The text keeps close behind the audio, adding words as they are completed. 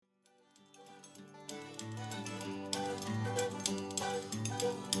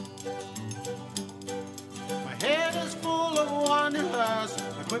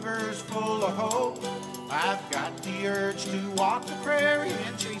sugar's full of hope. I've got the urge to walk the prairie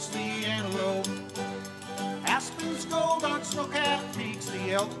and chase the antelope. Aspen's gold on snow-capped peaks,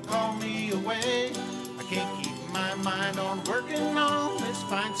 the elk call me away. I can't keep my mind on working on this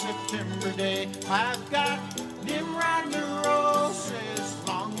fine September day. I've got Nimrod neurosis,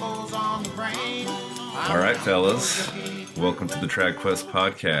 longbows on the brain. All right, fellas, welcome to the Trad Quest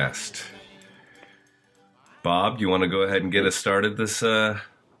podcast. Bob, you want to go ahead and get us started this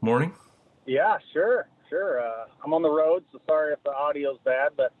morning? Yeah, sure. I'm on the road, so sorry if the audio's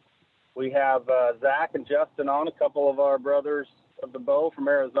bad, but we have Zach and Justin on, a couple of our brothers of the bow from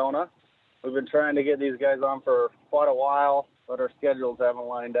Arizona. We've been trying to get these guys on for quite a while, but our schedules haven't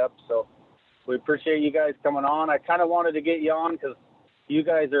lined up, so we appreciate you guys coming on. I kind of wanted to get you on because you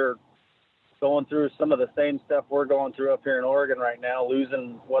guys are going through some of the same stuff we're going through up here in Oregon right now,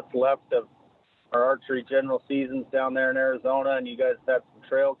 losing what's left of our archery general seasons down there in Arizona, and you guys have some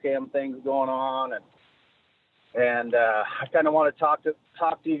trail cam things going on, and I kind of want to talk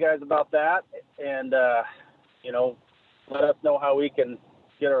to you guys about that, and let us know how we can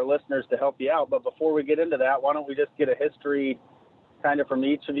get our listeners to help you out. But before we get into that, why don't we just get a history kind of from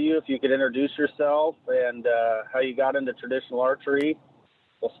each of you, if you could introduce yourself and how you got into traditional archery.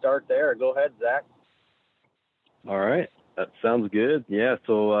 We'll start there. Go ahead, Zach. All right. That sounds good. Yeah,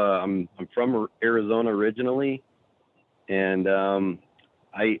 so I'm from Arizona originally, and I'm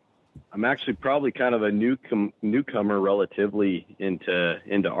actually probably kind of a newcomer relatively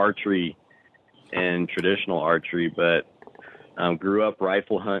into archery and traditional archery, but grew up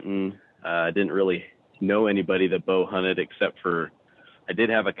rifle hunting. Didn't really know anybody that bow hunted except for I did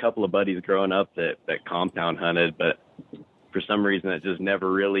have a couple of buddies growing up that compound hunted, but for some reason it just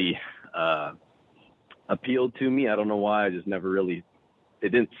never really appealed to me. I don't know why. I just never really, it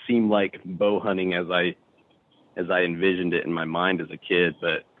didn't seem like bow hunting as I envisioned it in my mind as a kid.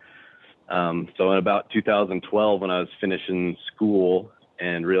 But so in about 2012, when I was finishing school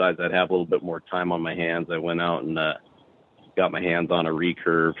and realized I'd have a little bit more time on my hands, I went out and got my hands on a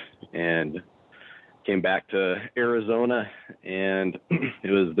recurve and came back to Arizona, and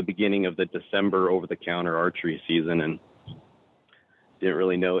it was the beginning of the December over-the-counter archery season, and didn't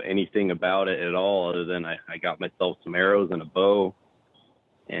really know anything about it at all other than I got myself some arrows and a bow,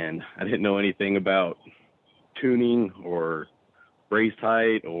 and I didn't know anything about tuning or brace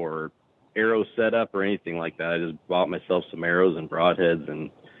height or arrow setup or anything like that. I just bought myself some arrows and broadheads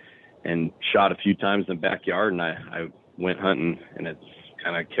and shot a few times in the backyard, and I went hunting, and it's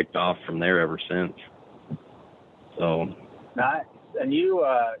kind of kicked off from there ever since. So nice. And you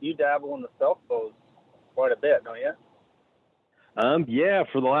dabble in the self bows quite a bit, don't you? Yeah,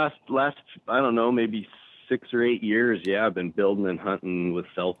 for the last I don't know, maybe 6 or 8 years. Yeah, I've been building and hunting with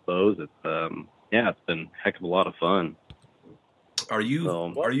self bows. It's it's been a heck of a lot of fun. Are you?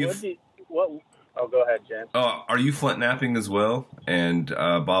 Oh, go ahead, Jen. Are you flint knapping as well? And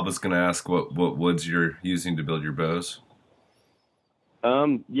Bob is going to ask what woods you're using to build your bows.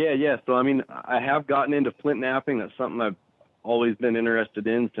 Yeah. So I mean, I have gotten into flint knapping. That's something I've always been interested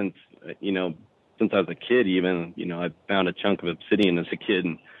in since I was a kid. Even I found a chunk of obsidian as a kid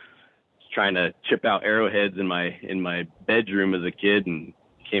and was trying to chip out arrowheads in my bedroom as a kid, and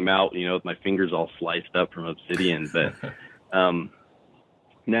came out with my fingers all sliced up from obsidian. But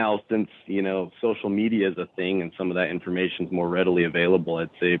now, since social media is a thing and some of that information is more readily available, I'd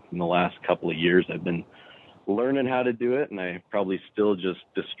say in the last couple of years I've been learning how to do it, and I probably still just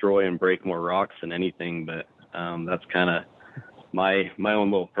destroy and break more rocks than anything. But that's kind of my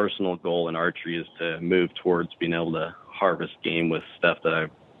own little personal goal in archery, is to move towards being able to harvest game with stuff that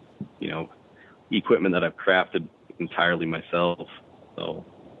I've, equipment that I've crafted entirely myself. So,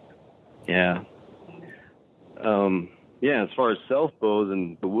 yeah. As far as self bows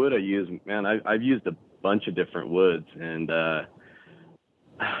and the wood I use, man, I've used a bunch of different woods. And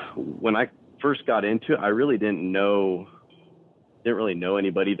when I first got into it, I really didn't really know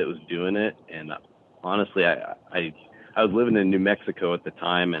anybody that was doing it. And honestly, I was living in New Mexico at the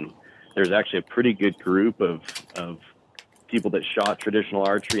time, and there's actually a pretty good group of people that shot traditional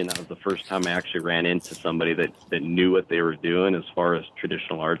archery, and that was the first time I actually ran into somebody that knew what they were doing as far as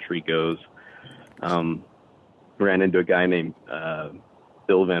traditional archery goes. Ran into a guy named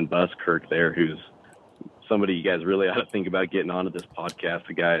Bill Van Buskirk there, who's somebody you guys really ought to think about getting onto this podcast.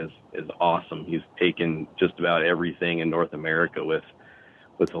 The guy is awesome. He's taken just about everything in North America with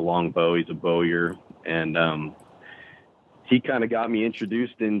a long bow. He's a bowyer, and he kind of got me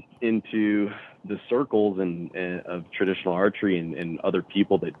introduced into the circles and of traditional archery and other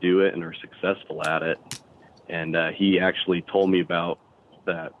people that do it and are successful at it. And he actually told me about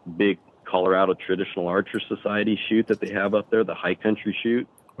that big Colorado Traditional Archer Society shoot that they have up there, the High Country shoot.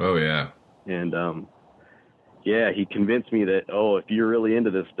 Oh yeah. And yeah, he convinced me that, oh, if you're really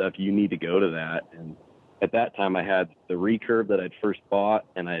into this stuff, you need to go to that. And at that time, I had the recurve that I'd first bought,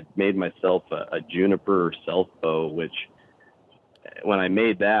 and I'd made myself a juniper self bow, which when I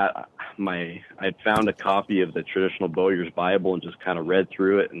made that, I'd found a copy of the Traditional Bowyer's Bible and just kind of read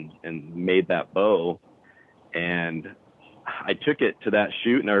through it and made that bow. And I took it to that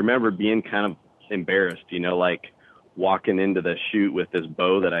shoot, and I remember being kind of embarrassed, like walking into the shoot with this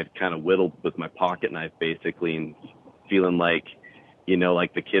bow that I'd kind of whittled with my pocket knife, basically, and feeling like,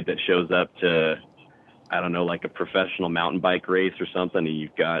 like the kid that shows up to, I don't know, like a professional mountain bike race or something, and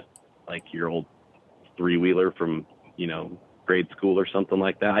you've got like your old three-wheeler from, grade school or something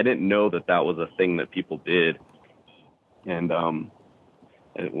like that. I didn't know that was a thing that people did. And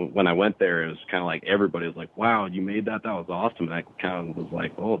when I went there, it was kind of like everybody was like, wow, you made that? That was awesome. And I kind of was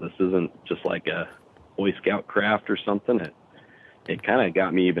like, oh, this isn't just like a Boy Scout craft or something. It kind of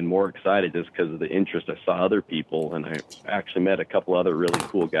got me even more excited just because of the interest. I saw other people, and I actually met a couple other really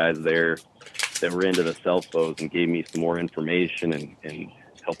cool guys there that were into the self bows and gave me some more information and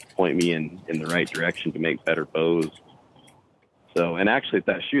helped point me in the right direction to make better bows. So, and actually at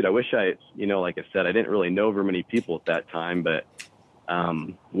that shoot, I wish I, like I said, I didn't really know very many people at that time, but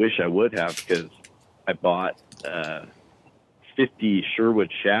wish I would have, because I bought 50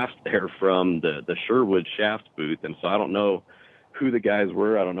 Sherwood shafts there from the Sherwood shafts booth. And so I don't know who the guys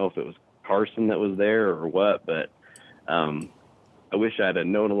were. I don't know if it was Carson that was there or what, but I wish I'd have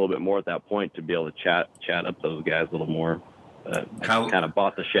known a little bit more at that point to be able to chat up those guys a little more. I kind of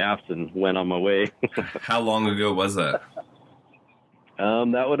bought the shafts and went on my way. How long ago was that?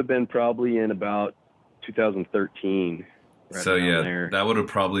 That would have been probably in about 2013. Right, so yeah, there. That would have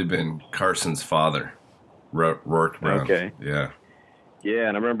probably been Carson's father, Rourke Brown. Okay. Yeah. Yeah,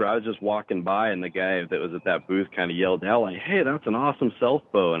 and I remember I was just walking by, and the guy that was at that booth kind of yelled out like, "Hey, that's an awesome self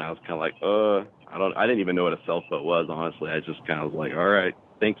bow!" And I was kind of like, I didn't even know what a self bow was, honestly. I just kind of was like, "All right,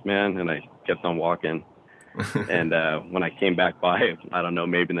 thanks, man," and I kept on walking. And when I came back by, I don't know,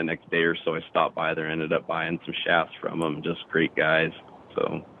 maybe the next day or so, I stopped by there, ended up buying some shafts from them. Just great guys.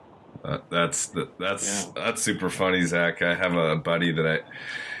 So that's super funny, Zach. I have a buddy that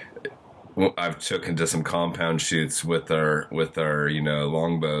I've taken to some compound shoots with our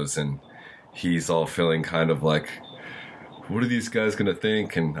longbows, and he's all feeling kind of like, what are these guys going to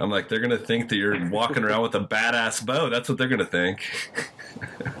think? And I'm like, they're going to think that you're walking around with a badass bow. That's what they're going to think.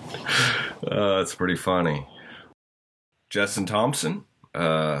 That's pretty funny. Justin Thompson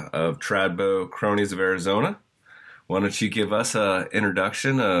of Tradbow Cronies of Arizona. Why don't you give us an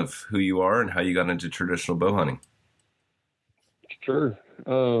introduction of who you are and how you got into traditional bow hunting? Sure.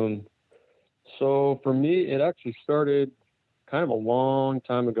 So for me, it actually started kind of a long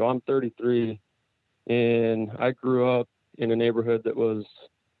time ago. I'm 33, and I grew up in a neighborhood that was,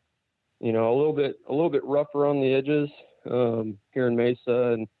 a little bit rougher on the edges here in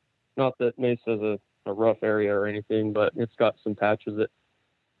Mesa. And not that Mesa is a rough area or anything, but it's got some patches that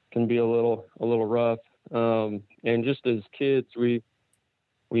can be a little rough. And just as kids, we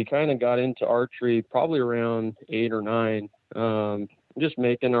kind of got into archery probably around 8 or 9, just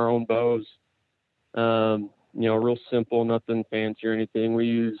making our own bows. Real simple, nothing fancy or anything. We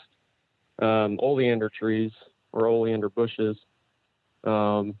used oleander trees or oleander bushes,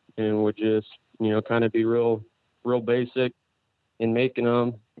 and would just kind of be real basic in making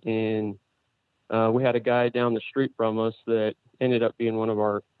them. And we had a guy down the street from us that ended up being one of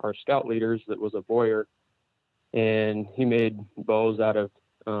our scout leaders that was a Bowyer, and he made bows out of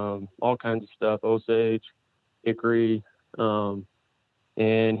all kinds of stuff, Osage, hickory,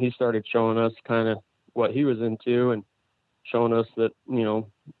 and he started showing us kind of what he was into and showing us that,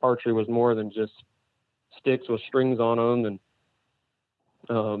 archery was more than just sticks with strings on them.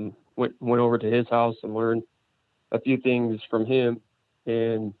 And went over to his house and learned a few things from him.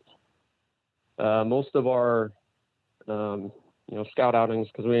 And most of our, scout outings,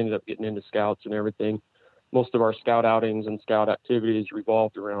 because we ended up getting into scouts and everything, most of our scout outings and scout activities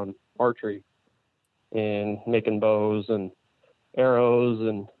revolved around archery and making bows and arrows.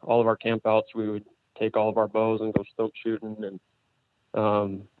 And all of our campouts, we would take all of our bows and go stoke shooting. And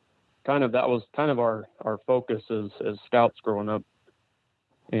that was kind of our focus as scouts growing up.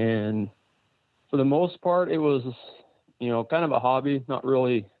 And for the most part, it was, kind of a hobby, not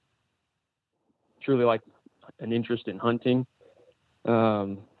really truly like an interest in hunting.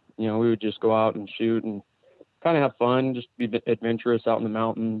 We would just go out and shoot and kind of have fun, just be adventurous out in the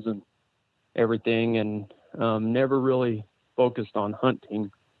mountains and everything, and never really focused on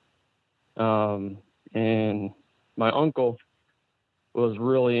hunting. And my uncle was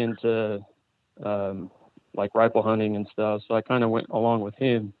really into like rifle hunting and stuff. So I kind of went along with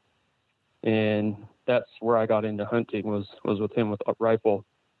him, and that's where I got into hunting was with him with a rifle.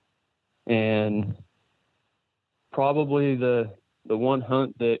 And probably the one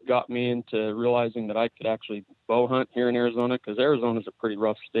hunt that got me into realizing that I could actually bow hunt here in Arizona, because Arizona is a pretty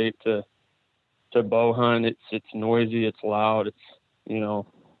rough state to bow hunt. It's noisy, it's loud, it's, you know,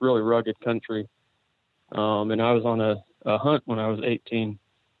 really rugged country. And I was on a hunt when I was 18,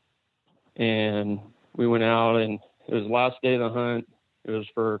 and we went out, and it was the last day of the hunt. It was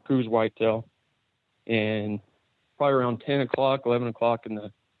for Coues whitetail, and probably around 10 o'clock, 11 o'clock in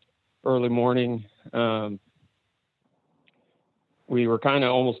the early morning, we were kind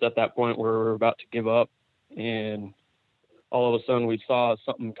of almost at that point where we were about to give up, and all of a sudden we saw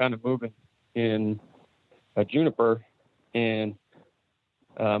something kind of moving in a juniper, and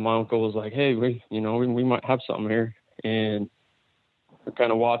my uncle was like, "Hey, we might have something here." And we're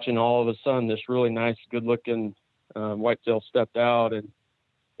kind of watching. All of a sudden, this really nice, good-looking whitetail stepped out, and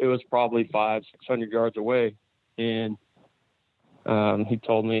it was probably 500-600 yards away. And he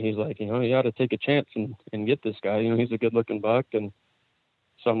told me, he's like, you got to take a chance and get this guy. He's a good-looking buck. And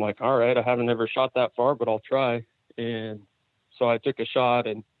so I'm like, all right, I haven't ever shot that far, but I'll try. And so I took a shot,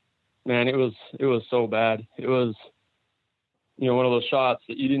 and man, it was so bad. It was, one of those shots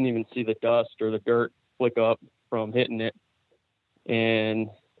that you didn't even see the dust or the dirt flick up from hitting it. And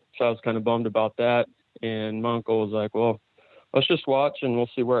so I was kind of bummed about that. And my uncle was like, well, let's just watch and we'll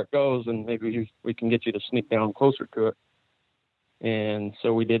see where it goes, and maybe we can get you to sneak down closer to it. And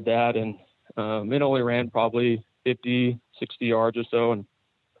so we did that, and it only ran probably 50, 60 yards or so, and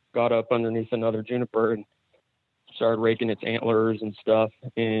got up underneath another juniper and started raking its antlers and stuff,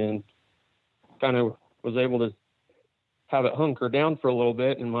 and kind of was able to have it hunker down for a little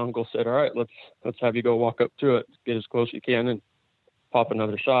bit. And my uncle said, all right, let's have you go walk up to it, get as close as you can, and pop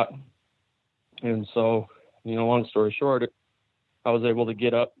another shot. And so, long story short, I was able to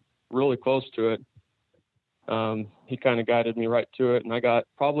get up really close to it. He kind of guided me right to it, and I got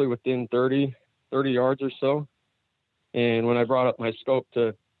probably within 30 yards or so. And when I brought up my scope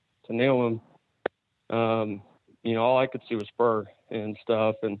to nail him, all I could see was fur and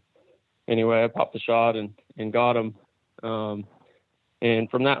stuff. And anyway, I popped the shot and got him. And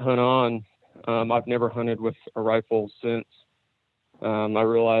from that hunt on, I've never hunted with a rifle since. I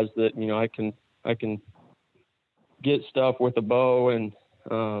realized that, I can get stuff with a bow, and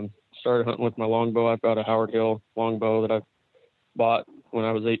started hunting with my longbow. I've got a Howard Hill longbow that I bought when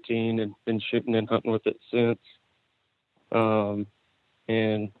I was 18 and been shooting and hunting with it since.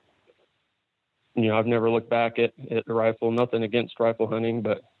 And I've never looked back at the rifle. Nothing against rifle hunting,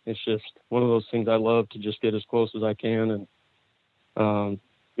 but it's just one of those things I love to just get as close as I can and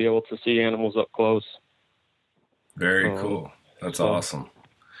be able to see animals up close. Very cool. That's awesome.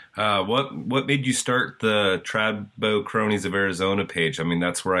 What made you start the Trad Bow Cronies of Arizona page? I mean,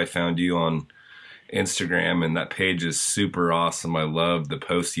 that's where I found you on Instagram, and that page is super awesome. I love the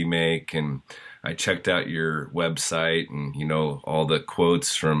posts you make, and I checked out your website and, all the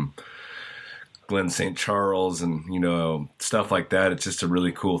quotes from Glenn St. Charles and, stuff like that. It's just a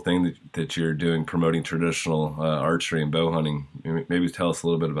really cool thing that you're doing, promoting traditional archery and bow hunting. Maybe tell us a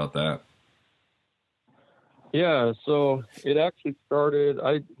little bit about that. Yeah, so it actually started,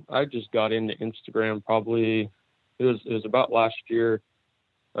 I just got into Instagram probably, it was about last year,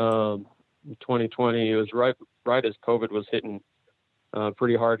 2020. It was right as COVID was hitting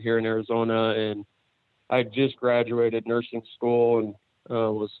pretty hard here in Arizona, and I just graduated nursing school and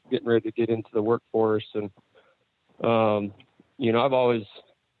was getting ready to get into the workforce. And, I've always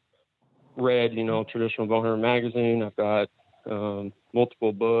read, Traditional Bowhunter magazine. I've got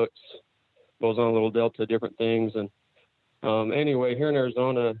multiple books, goes on a Little Delta, different things. And anyway, here in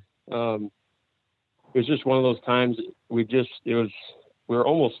Arizona, it was just one of those times we were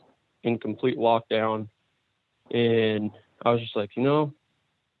almost in complete lockdown. And I was just like,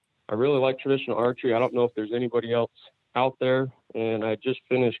 I really like traditional archery. I don't know if there's anybody else out there. And I just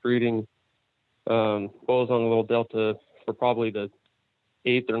finished reading Bows on the Little Delta for probably the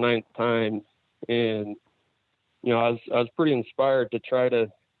 8th or 9th time. And, I was pretty inspired to try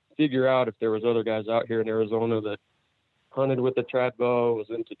to figure out if there was other guys out here in Arizona that hunted with the trad bow, was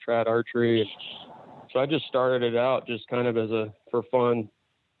into trad archery. And so I just started it out just kind of as for fun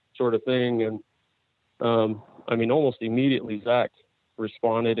sort of thing. And, almost immediately Zach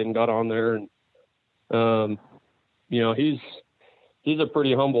responded and got on there, and, he's a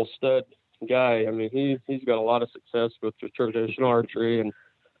pretty humble stud guy. I mean, he's got a lot of success with traditional archery and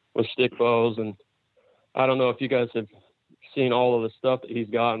with stick bows. And I don't know if you guys have seen all of the stuff that he's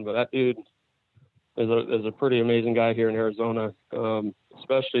gotten, but that dude is a pretty amazing guy here in Arizona,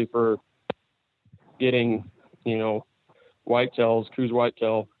 especially for, getting, whitetails, Coues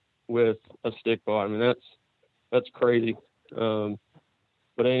whitetail with a stick bow. I mean, that's crazy.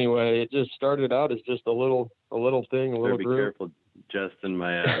 But anyway, it just started out as just a little thing, a little be group. Careful, Justin.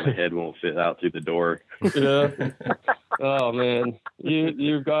 My head won't fit out through the door. Yeah. Oh man,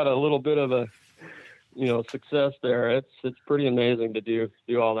 you've got a little bit of a, success there. It's pretty amazing to do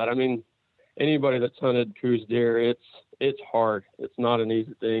all that. I mean, anybody that's hunted Coues deer, it's hard. It's not an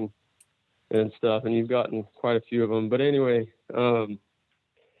easy thing and stuff. And you've gotten quite a few of them. But anyway,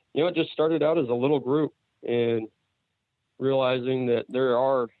 it just started out as a little group, and realizing that there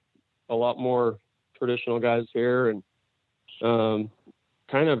are a lot more traditional guys here, and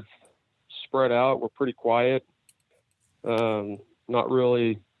kind of spread out. We're pretty quiet, not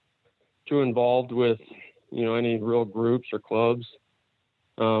really too involved with, any real groups or clubs.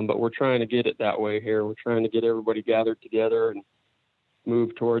 But we're trying to get it that way here. We're trying to get everybody gathered together and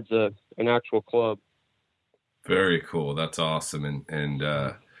move towards an actual club. Very cool. That's awesome. And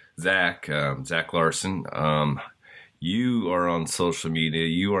Zach Larson, you are on social media.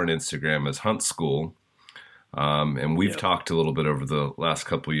 You are on Instagram as Hunt School. And we've talked a little bit over the last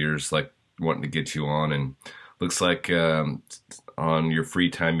couple of years, like wanting to get you on, and looks like on your free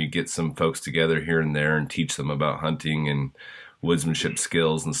time, you get some folks together here and there and teach them about hunting and woodsmanship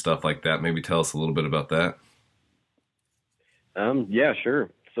skills and stuff like that. Maybe tell us a little bit about that. Yeah, sure.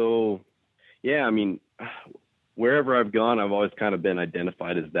 So, yeah, I mean, wherever I've gone, I've always kind of been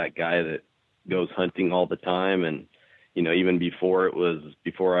identified as that guy that goes hunting all the time. And, even before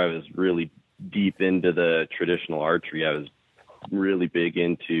I was really deep into the traditional archery, I was really big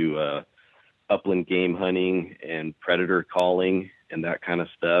into upland game hunting and predator calling and that kind of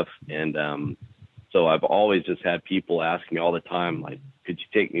stuff. And so I've always just had people ask me all the time, like, could you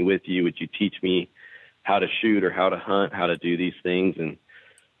take me with you? Would you teach me how to shoot or how to hunt, how to do these things? And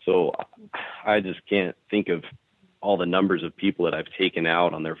so I just can't think of all the numbers of people that I've taken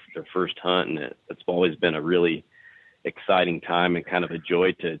out on their first hunt. And it's always been a really exciting time and kind of a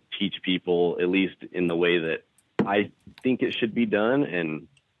joy to teach people, at least in the way that I think it should be done. And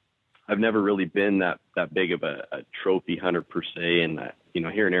I've never really been that big of a trophy hunter per se. And,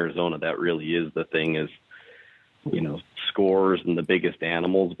 here in Arizona, that really is the thing, is, scores and the biggest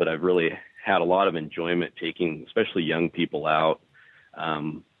animals. But I've really had a lot of enjoyment taking, especially young people out,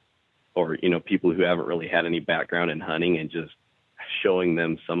 or, people who haven't really had any background in hunting, and just showing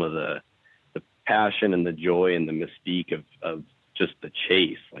them some of the passion and the joy and the mystique of just the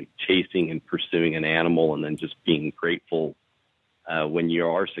chase, like chasing and pursuing an animal, and then just being grateful when you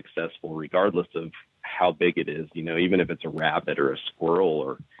are successful, regardless of how big it is, even if it's a rabbit or a squirrel,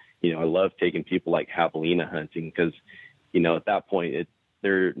 or, I love taking people like javelina hunting, because, at that point,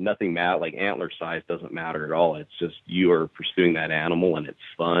 they're nothing like antler size doesn't matter at all. It's just, you are pursuing that animal and it's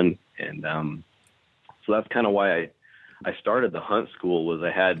fun. And so that's kind of why I started the Hunt School, was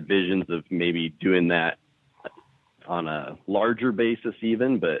I had visions of maybe doing that on a larger basis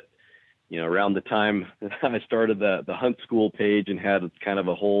even, but around the time I started the Hunt School page and had kind of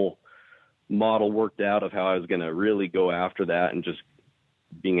a whole model worked out of how I was going to really go after that, and just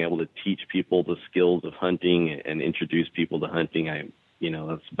being able to teach people the skills of hunting and introduce people to hunting.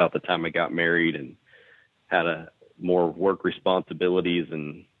 That's about the time I got married and had more work responsibilities,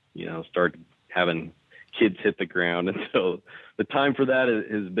 and, started having kids hit the ground. And so the time for that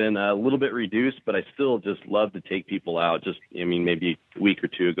has been a little bit reduced, but I still just love to take people out. Maybe a week or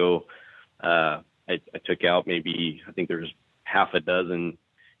two ago, I took out I think there's half a dozen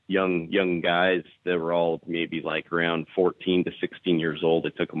young guys that were all maybe like around 14 to 16 years old. I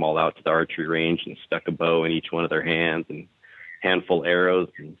took them all out to the archery range and stuck a bow in each one of their hands and a handful of arrows,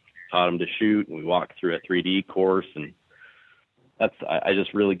 and taught them to shoot. And we walked through a 3D course, and I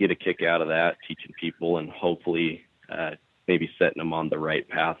just really get a kick out of that, teaching people, and hopefully maybe setting them on the right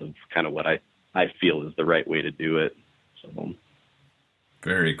path of kind of what I feel is the right way to do it. So.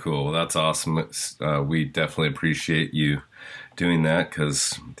 Very cool. That's awesome. We definitely appreciate you doing that,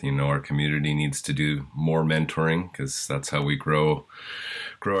 because, our community needs to do more mentoring, because that's how we grow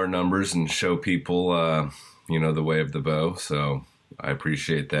our numbers and show people, the way of the bow. So I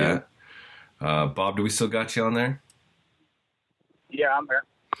appreciate that. Yeah. Bob, do we still got you on there? Yeah, I'm here.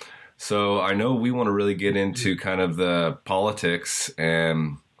 So I know we want to really get into kind of the politics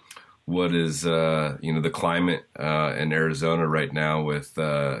and what is, the climate in Arizona right now with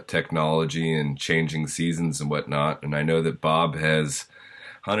technology and changing seasons and whatnot. And I know that Bob has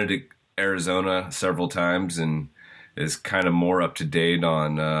hunted Arizona several times and is kind of more up to date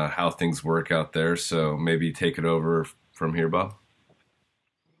on how things work out there. So maybe take it over from here, Bob.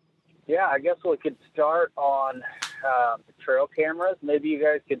 Yeah, I guess we could start on the trail cameras. Maybe you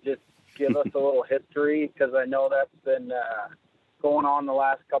guys could just give us a little history? Because I know that's been going on the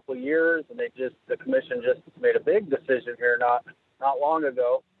last couple of years, and the commission just made a big decision here not long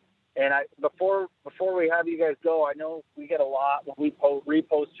ago. And before we have you guys go, I know we get a lot when we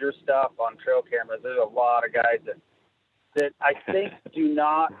repost your stuff on trail cameras. There's a lot of guys that I think do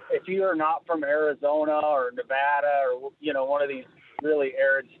not, if you are not from Arizona or Nevada or, one of these really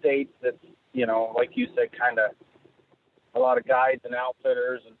arid states that's, like you said, kind of a lot of guides and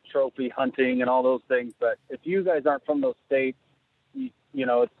outfitters and trophy hunting and all those things. But if you guys aren't from those states,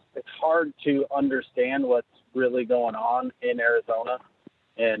 it's hard to understand what's really going on in Arizona.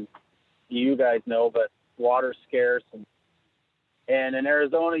 And you guys know, but water's scarce. And in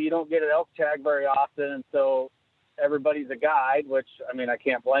Arizona, you don't get an elk tag very often. And so everybody's a guide, which, I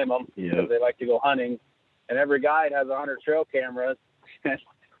can't blame them because they like to go hunting. And every guide has 100 trail cameras.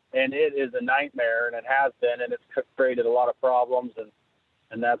 And it is a nightmare, and it has been, and it's created a lot of problems.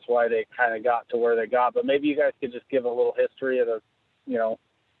 And that's why they kind of got to where they got. But maybe you guys could just give a little history of the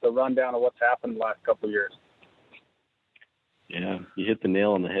rundown of what's happened the last couple of years. Yeah, you hit the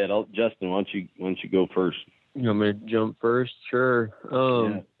nail on the head. Justin, why don't you go first? You want me to jump first? Sure.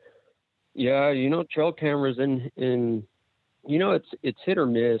 Yeah, trail cameras in it's hit or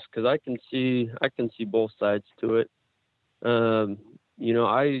miss because I can see both sides to it.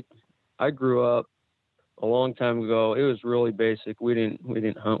 I grew up a long time ago. It was really basic. We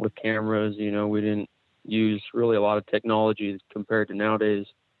didn't hunt with cameras. We didn't use really a lot of technology compared to nowadays.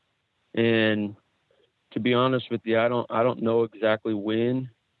 And to be honest with you, I don't know exactly when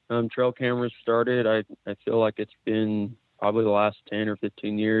trail cameras started. I feel like it's been probably the last 10 or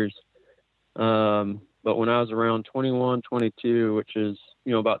 15 years. But when I was around 21, 22, which is,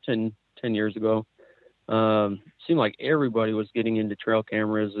 about 10 years ago, seemed like everybody was getting into trail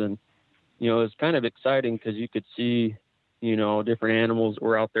cameras. And, it was kind of exciting because you could see, different animals that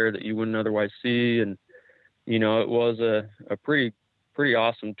were out there that you wouldn't otherwise see. And, it was a pretty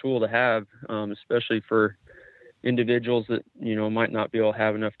awesome tool to have, especially for individuals that, might not be able to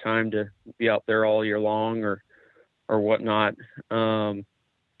have enough time to be out there all year long or whatnot.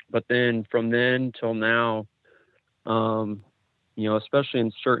 But then from then till now, especially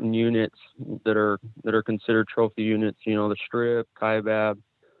in certain units that are considered trophy units, the strip, kaibab,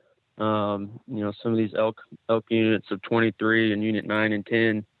 some of these elk units of 23 and unit 9 and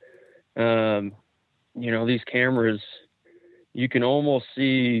 10, these cameras, you can almost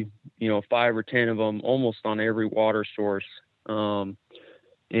see, 5 or 10 of them almost on every water source. And,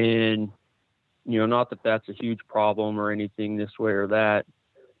 not that that's a huge problem or anything this way or that.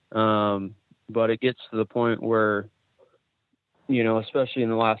 But it gets to the point where, especially in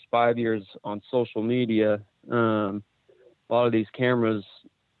the last 5 years on social media, a lot of these cameras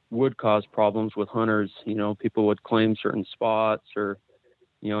would cause problems with hunters. People would claim certain spots or,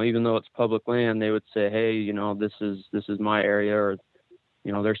 even though it's public land, they would say, hey, this is my area, or,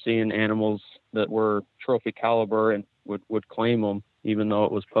 they're seeing animals that were trophy caliber and would claim them, even though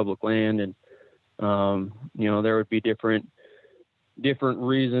it was public land. And, there would be different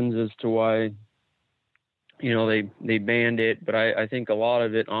reasons as to why, they banned it. But I think a lot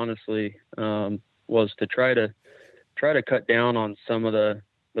of it, honestly, was to try to cut down on some of the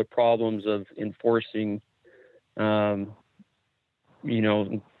problems of enforcing,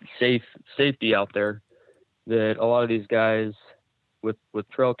 safety out there, that a lot of these guys with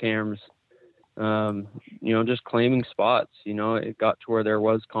trail cams, just claiming spots. It got to where there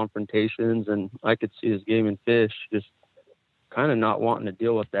was confrontations, and I could see as Game and Fish just kind of not wanting to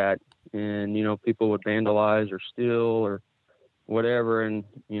deal with that. And, people would vandalize or steal or whatever. And,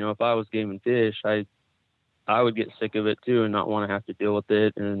 if I was Game and Fish, I would get sick of it too and not want to have to deal with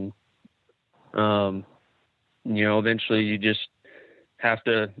it. And, eventually you just have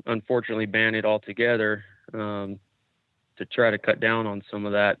to, unfortunately, ban it altogether, to try to cut down on some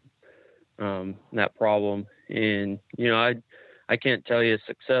of that problem. And, I can't tell you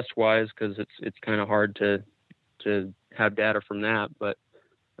success wise, cause it's kind of hard to have data from that. But,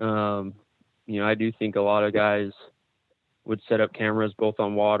 I do think a lot of guys would set up cameras both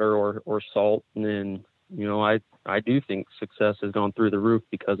on water or salt. And then, I do think success has gone through the roof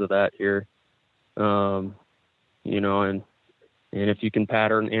because of that here. And if you can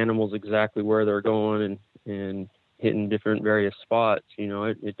pattern animals exactly where they're going and hitting different various spots,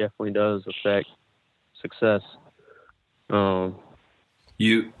 it definitely does affect success.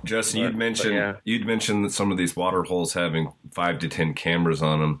 Justin, you'd mentioned that some of these water holes having 5 to 10 cameras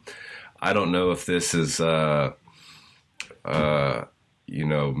on them. I don't know if this is,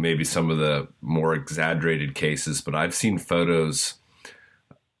 maybe some of the more exaggerated cases, but I've seen photos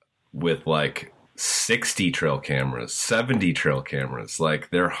with like 6 60 trail cameras, 70 trail cameras.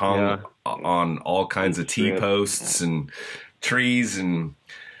 Like they're hung on all kinds of T-posts and trees and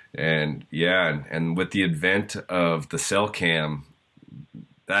with the advent of the cell cam,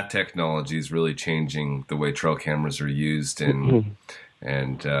 that technology is really changing the way trail cameras are used, and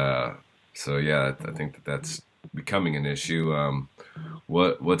so I think that's becoming an issue.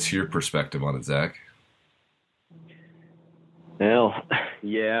 What's your perspective on it, Zach? Well,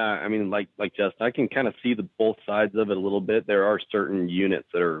 yeah, I mean, like Justin, I can kind of see both sides of it a little bit. There are certain units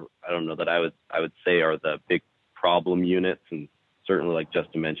that are, I don't know, that I would say are the big problem units, and certainly, like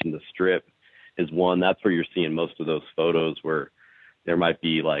Justin mentioned, the strip is one. That's where you're seeing most of those photos where there might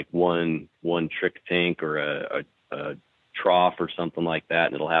be like one trick tank or a trough or something like that,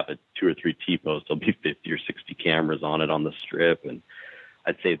 and it'll have 2 or 3 T-posts. There'll be 50 or 60 cameras on it on the strip, and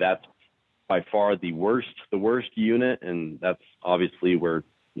I'd say that's by far the worst unit, and that's obviously where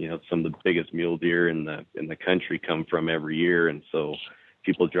some of the biggest mule deer in the country come from every year, and so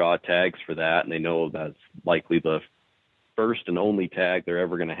people draw tags for that, and they know that's likely the first and only tag they're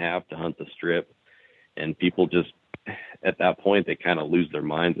ever going to have to hunt the strip, and people just at that point they kind of lose their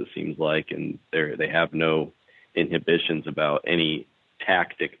minds, it seems like, and they have no inhibitions about any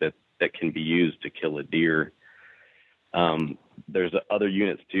tactic that can be used to kill a deer. There's other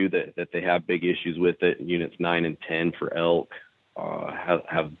units too that they have big issues with it. Units 9 and 10 for elk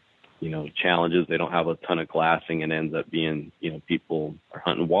have challenges. They don't have a ton of glassing, and ends up being people are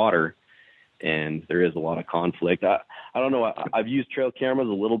hunting water, and there is a lot of conflict. I don't know. I've used trail cameras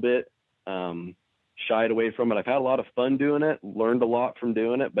a little bit, shied away from it. I've had a lot of fun doing it, learned a lot from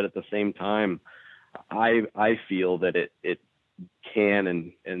doing it, but at the same time, I feel that it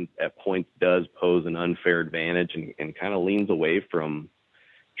can and at points does pose an unfair advantage and kind of leans away from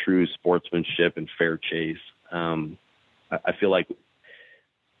true sportsmanship and fair chase. I feel like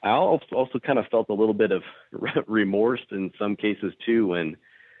I also kind of felt a little bit of remorse in some cases too, when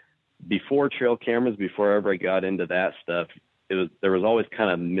before trail cameras, before ever I got into that stuff, there was always kind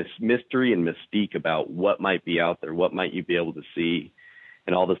of mystery and mystique about what might be out there, what might you be able to see.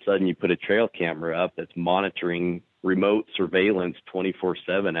 And all of a sudden you put a trail camera up that's monitoring remote surveillance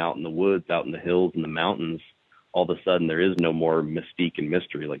 24/7 out in the woods, out in the hills and the mountains. All of a sudden there is no more mystique and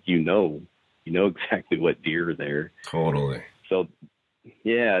mystery. Like, you know exactly what deer are there. Totally. So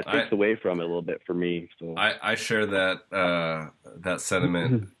yeah, it takes away from it a little bit for me. So I share that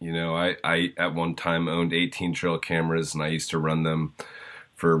sentiment. I at one time owned 18 trail cameras, and I used to run them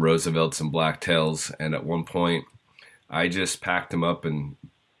for Roosevelts and blacktails. And at one point, I just packed them up and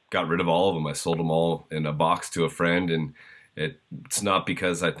got rid of all of them. I sold them all in a box to a friend, and it's not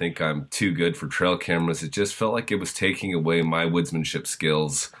because I think I'm too good for trail cameras. It just felt like it was taking away my woodsmanship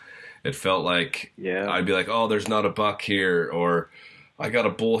skills. It felt like I'd be like, oh, there's not a buck here, or I got a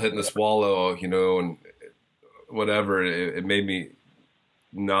bull hitting this wallow, and whatever. It made me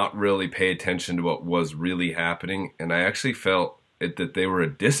not really pay attention to what was really happening, and I actually felt that they were a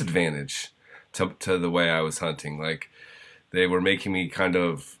disadvantage to the way I was hunting. Like, they were making me kind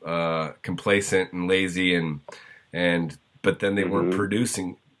of complacent and lazy, but then they weren't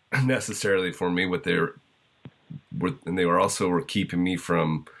producing necessarily for me what and they were keeping me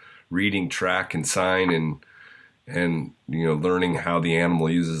from reading track and sign and learning how the animal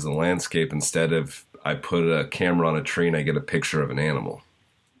uses the landscape, instead of I put a camera on a tree and I get a picture of an animal.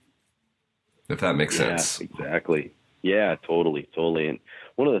 If that makes sense. Exactly. Yeah, totally. And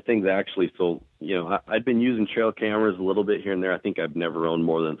one of the things actually, I'd been using trail cameras a little bit here and there. I think I've never owned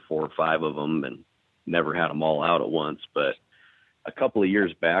more than 4 or 5 of them and never had them all out at once. But a couple of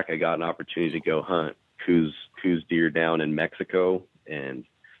years back, I got an opportunity to go hunt Coues deer down in Mexico. And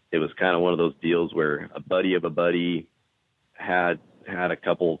it was kind of one of those deals where a buddy of a buddy had a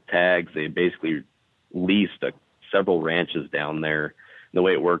couple tags. They basically leased several ranches down there. And the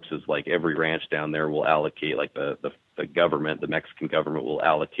way it works is, like, every ranch down there will allocate, like the government, the Mexican government will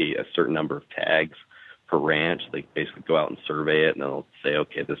allocate a certain number of tags per ranch. They basically go out and survey it, and they'll say,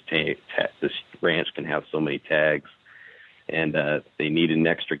 okay, this ranch can have so many tags. And they needed an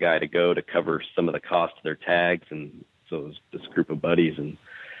extra guy to go to cover some of the cost of their tags. And so it was this group of buddies, and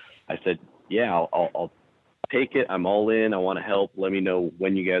I said, yeah, I'll take it. I'm all in. I want to help. Let me know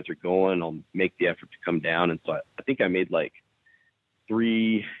when you guys are going. I'll make the effort to come down. And so I think I made like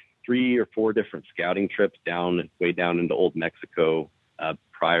three or 4 different scouting trips way down into Old Mexico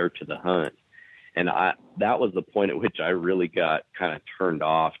prior to the hunt. And that was the point at which I really got kind of turned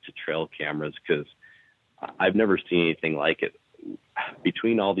off to trail cameras, because I've never seen anything like it.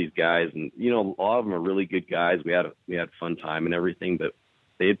 Between all these guys, and a lot of them are really good guys. We had fun time and everything, but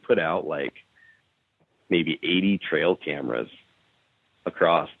they had put out like maybe 80 trail cameras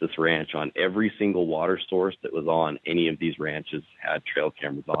across this ranch on every single water source that was on any of these ranches had trail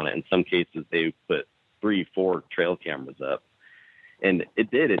cameras on it. In some cases, they put 3-4 trail cameras up. And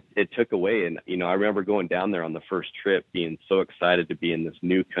it took away. And, you know, I remember going down there on the first trip being so excited to be in this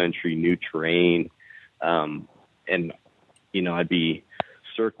new country, new terrain. And, you know, I'd be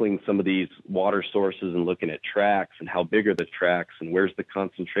circling some of these water sources and looking at tracks and how big are the tracks and where's the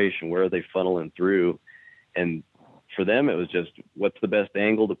concentration, where are they funneling through. And for them, it was just, what's the best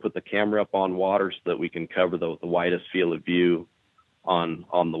angle to put the camera up on water so that we can cover the widest field of view on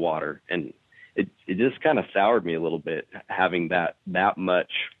the water. And it just kind of soured me a little bit, having that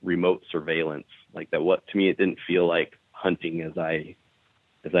much remote surveillance like that. What, to me, it didn't feel like hunting as I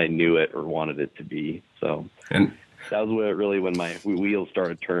knew it or wanted it to be. So, and that was when my wheels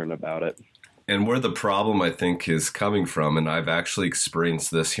started turning about it. And where the problem, I think, is coming from, and I've actually experienced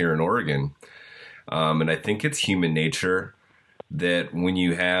this here in Oregon, and I think it's human nature that when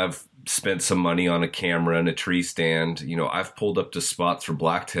you have spent some money on a camera and a tree stand, you know, I've pulled up to spots for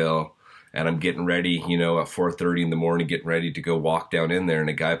blacktail and I'm getting ready, you know, at 4:30 in the morning, getting ready to go walk down in there, and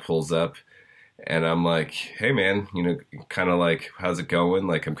a guy pulls up and I'm like, hey man, you know, kind of like, how's it going?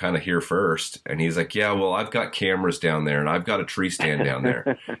 Like, I'm kind of here first. And he's like, yeah, well, I've got cameras down there and I've got a tree stand down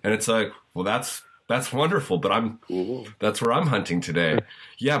there. And it's like, well, that's wonderful, but that's where I'm hunting today.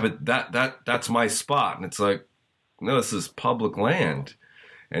 Yeah, but that's my spot. And it's like, no, this is public land.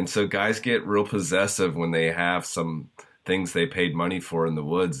 And so guys get real possessive when they have some things they paid money for in the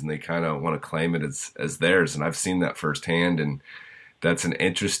woods and they kind of want to claim it as theirs. And I've seen that firsthand. And that's an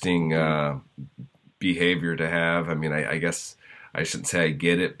interesting behavior to have. I mean, I guess I shouldn't say I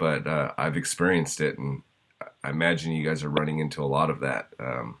get it, but I've experienced it. And I imagine you guys are running into a lot of that.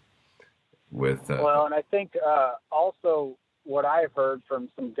 Well, and I think also what I've heard from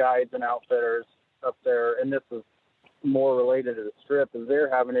some guides and outfitters up there, and this is more related to the Strip, is they're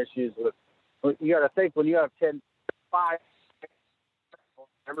having issues with, you got to think, when you have 5,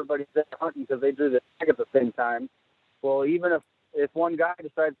 everybody's there hunting because they drew the tag at the same time. Well, even if one guy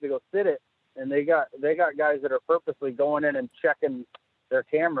decides to go sit it, and they got guys that are purposely going in and checking their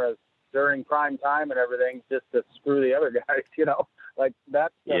cameras during prime time and everything just to screw the other guys, you know, like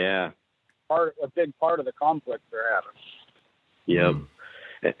that's a big part of the conflict they're having. Yeah.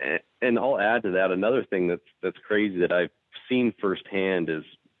 And I'll add to that, another thing that's crazy that I've seen firsthand is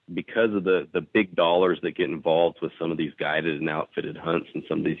because of the big dollars that get involved with some of these guided and outfitted hunts and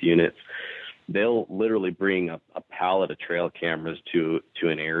some of these units, they'll literally bring a pallet of trail cameras to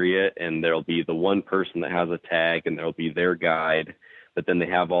an area, and there'll be the one person that has a tag and there'll be their guide, but then they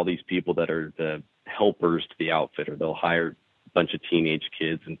have all these people that are the helpers to the outfitter. They'll hire a bunch of teenage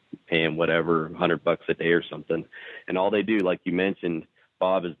kids and pay them whatever, $100 a day or something. And all they do, like you mentioned,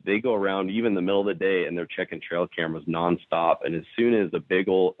 Bob, is they go around even in the middle of the day and they're checking trail cameras nonstop. And as soon as a big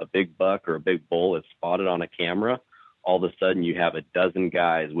buck or a big bull is spotted on a camera, all of a sudden you have a dozen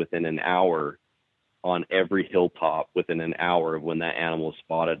guys within an hour on every hilltop within an hour of when that animal is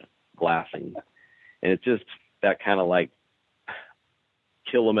spotted glassing. And it's just that kind of like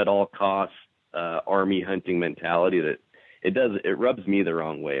kill them at all costs, army hunting mentality that it rubs me the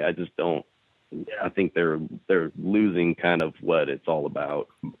wrong way. I just don't. I think they're losing kind of what it's all about.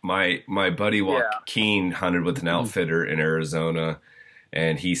 My buddy Joaquin hunted with an outfitter in Arizona,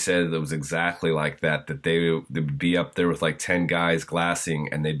 and he said it was exactly like that they would be up there with like 10 guys glassing,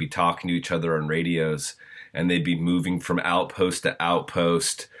 and they'd be talking to each other on radios, and they'd be moving from outpost to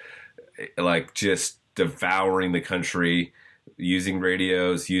outpost, like just devouring the country, using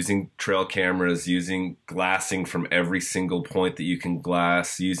radios, using trail cameras, using glassing from every single point that you can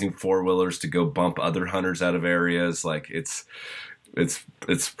glass, using 4-wheelers to go bump other hunters out of areas. Like it's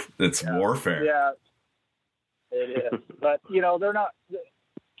warfare. Yeah, it is. But you know, they're not,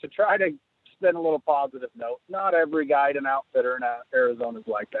 to try to spin a little positive note, not every guide and outfitter in Arizona is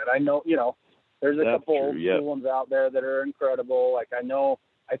like that. I know, you know, there's a couple cool ones out there that are incredible. Like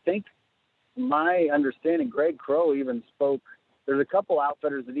I think my understanding, Greg Crow even spoke. There's a couple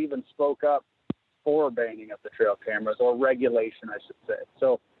outfitters that even spoke up for banning of the trail cameras, or regulation, I should say.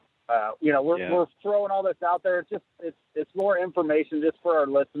 So, you know, we're throwing all this out there. It's more information just for our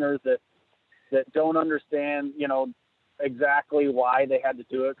listeners that don't understand, you know, exactly why they had to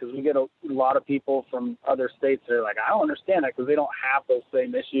do it. Because we get a lot of people from other states that are like, I don't understand that because they don't have those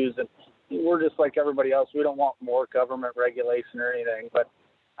same issues, and we're just like everybody else. We don't want more government regulation or anything, but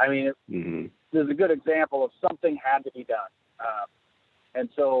I mean, there's a good example of something had to be done. And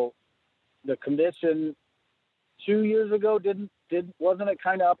so the commission 2 years ago wasn't it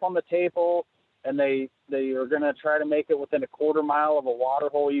kind of up on the table, and they were going to try to make it within a quarter mile of a water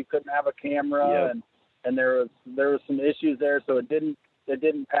hole you couldn't have a camera, and there was some issues there, so it didn't that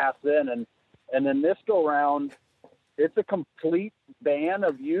didn't pass in, and then this go round, it's a complete ban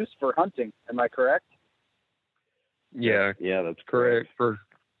of use for hunting. Am I correct? Yeah, that's correct.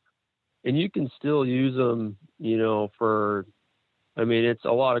 And you can still use them, it's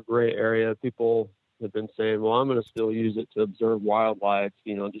a lot of gray area. People have been saying, well, I'm going to still use it to observe wildlife,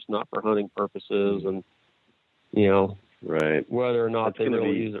 just not for hunting purposes. And, right. whether or not they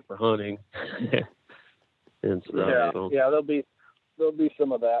really use it for hunting. And stuff. Yeah, there'll be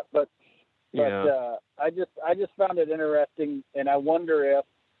some of that, but I just found it interesting, and I wonder if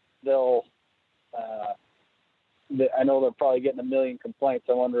they'll. I know they're probably getting a million complaints.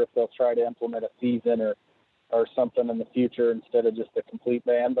 I wonder if they'll try to implement a season or something in the future instead of just a complete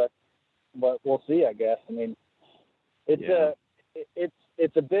ban. But we'll see, I guess. I mean, it's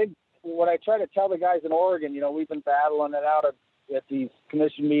a big. What I try to tell the guys in Oregon, we've been battling it out at these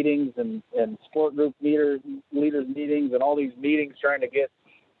commission meetings and sport group leaders meetings and all these meetings trying to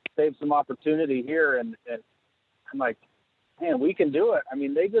save some opportunity here. And I'm like, man, we can do it. I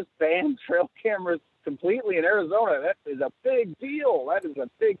mean, they just banned trail cameras completely in Arizona. That is a big deal.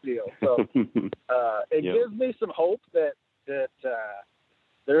 So it gives me some hope that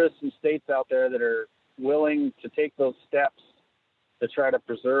there is some states out there that are willing to take those steps to try to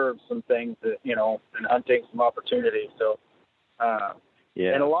preserve some things that, and hunting some opportunity. So,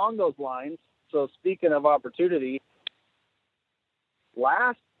 and along those lines, so speaking of opportunity,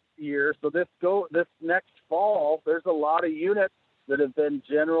 last year, so this next fall, there's a lot of units that have been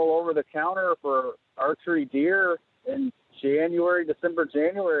general over the counter for archery deer in December,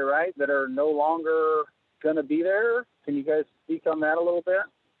 January, right? That are no longer going to be there. Can you guys speak on that a little bit?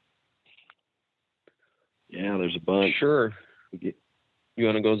 Yeah, there's a bunch. Sure. You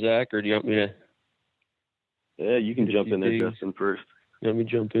want to go, Zach, or do you want me to? Yeah, you can jump in there, Justin, first. Let me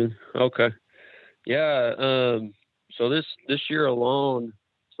jump in. Okay. Yeah. So this year alone,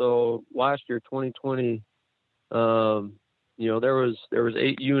 so last year, 2020, there was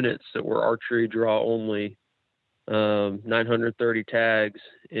 8 units that were archery draw only, 930 tags,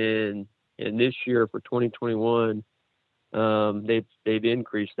 and this year for 2021, they've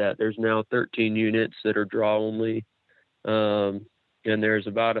increased that. There's now 13 units that are draw only, and there's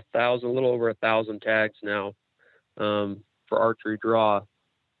about a little over 1,000 tags now for archery draw,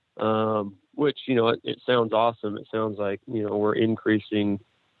 which it sounds awesome. It sounds like we're increasing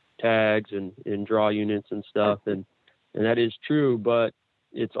tags and draw units and stuff, and that is true, but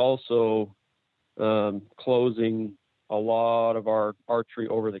it's also closing a lot of our archery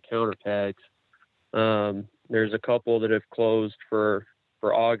over-the-counter tags. There's a couple that have closed for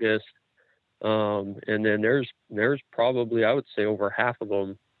August, and then there's probably, I would say, over half of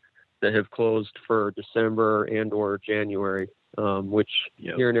them that have closed for December and or January, which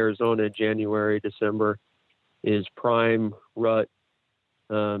here in Arizona, January, December is prime rut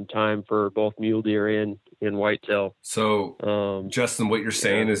time for both mule deer and whitetail. So, Justin, what you're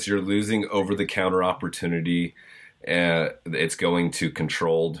saying is you're losing over-the-counter opportunity, and it's going to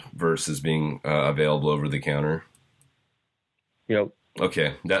controlled versus being available over-the-counter. Yep.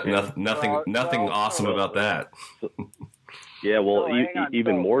 Okay. Nothing awesome about that. Yeah. Well,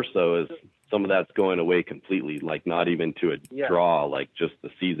 even more so is some of that's going away completely. Like not even to a draw. Like just the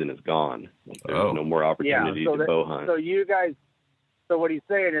season is gone. Like, there's no more opportunity to bow hunt. So you guys. So what he's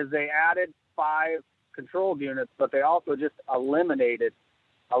saying is they added 5 controlled units, but they also just eliminated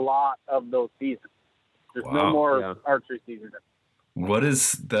a lot of those seasons. There's no more archery seasons. What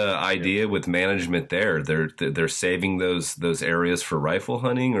is the idea with management there? They're saving those areas for rifle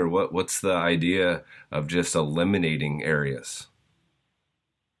hunting, or what's the idea of just eliminating areas?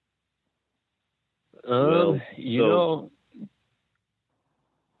 Go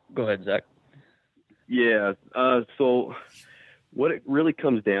ahead, Zach. Yeah. So what it really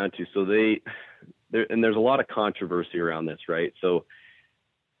comes down to, there's a lot of controversy around this, right? So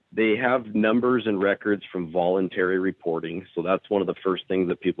they have numbers and records from voluntary reporting. So that's one of the first things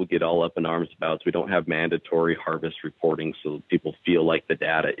that people get all up in arms about. So we don't have mandatory harvest reporting, so people feel like the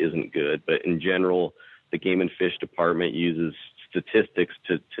data isn't good. But in general, the Game and Fish Department uses statistics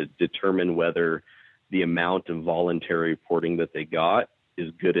to determine whether the amount of voluntary reporting that they got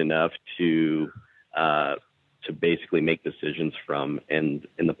is good enough to basically make decisions from. And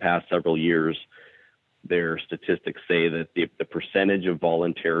in the past several years, their statistics say that the percentage of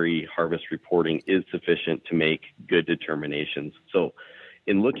voluntary harvest reporting is sufficient to make good determinations. So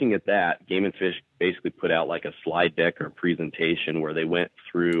in looking at that, Game and Fish basically put out like a slide deck or presentation where they went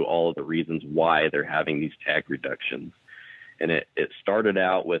through all of the reasons why they're having these tag reductions. And it started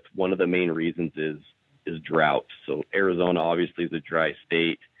out with one of the main reasons is drought. So Arizona obviously is a dry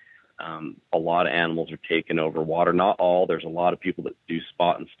state. A lot of animals are taken over water. Not all. There's a lot of people that do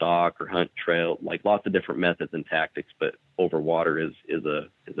spot and stalk or hunt trail, like lots of different methods and tactics, but over water is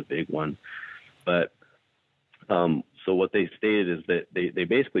a big one. But so what they stated is that they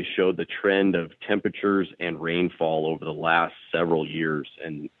basically showed the trend of temperatures and rainfall over the last several years.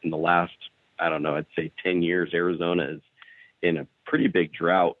 And in the last, I don't know, I'd say 10 years, Arizona is in a pretty big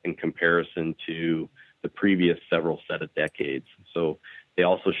drought in comparison to the previous several set of decades. So they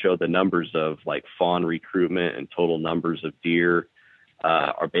also showed the numbers of like fawn recruitment and total numbers of deer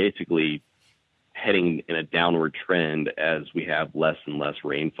are basically heading in a downward trend as we have less and less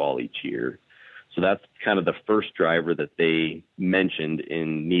rainfall each year. So that's kind of the first driver that they mentioned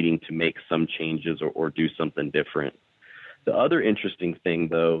in needing to make some changes or do something different. The other interesting thing,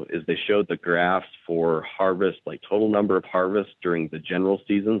 though, is they showed the graphs for harvest, like total number of harvests during the general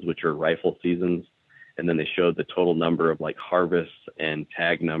seasons, which are rifle seasons. And then they showed the total number of like harvests and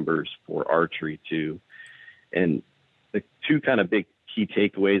tag numbers for archery too. And the two kind of big key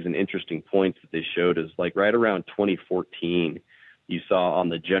takeaways and interesting points that they showed is like right around 2014, you saw on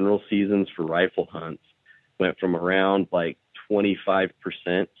the general seasons for rifle hunts went from around like 25%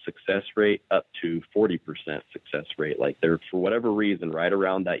 success rate up to 40% success rate. Like they're, for whatever reason, right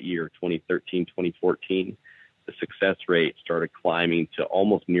around that year, 2013, 2014, the success rate started climbing to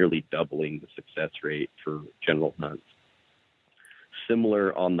almost nearly doubling the success rate for general hunts.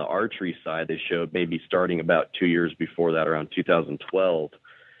 Similar on the archery side, they showed maybe starting about 2 years before that, around 2012,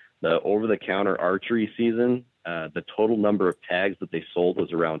 the over-the-counter archery season, the total number of tags that they sold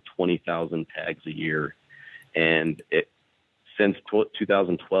was around 20,000 tags a year. And since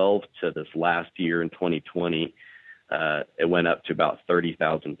 2012 to this last year in 2020, it went up to about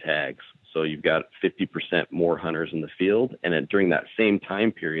 30,000 tags. So you've got 50% more hunters in the field. And during that same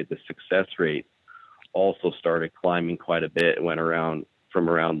time period, the success rate also started climbing quite a bit. It went from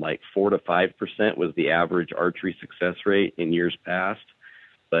around like 4 to 5% was the average archery success rate in years past.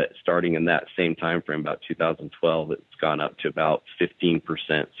 But starting in that same time frame, about 2012, it's gone up to about 15%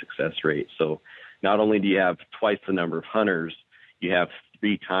 success rate. So not only do you have twice the number of hunters, you have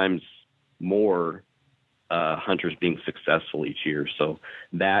 3 times more hunters being successful each year. So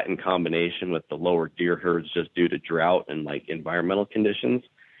that in combination with the lower deer herds just due to drought and like environmental conditions,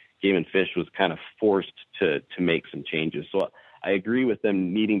 Game and Fish was kind of forced to make some changes. So I agree with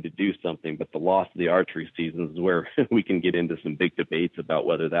them needing to do something, but the loss of the archery seasons is where we can get into some big debates about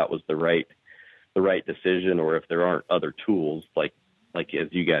whether that was the right decision or if there aren't other tools like as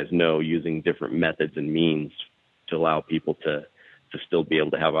you guys know, using different methods and means to allow people to still be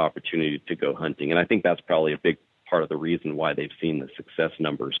able to have opportunity to go hunting. And I think that's probably a big part of the reason why they've seen the success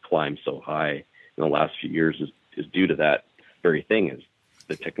numbers climb so high in the last few years is due to that very thing, is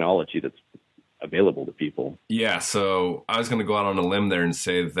the technology that's available to people. Yeah, so I was going to go out on a limb there and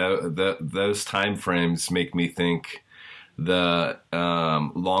say that those time frames make me think the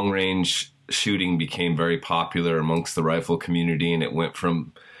long-range shooting became very popular amongst the rifle community, and it went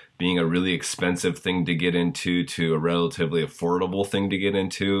from being a really expensive thing to get into to a relatively affordable thing to get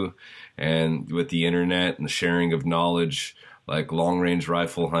into. And with the internet and the sharing of knowledge, like long-range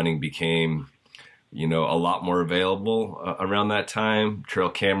rifle hunting became, a lot more available around that time. Trail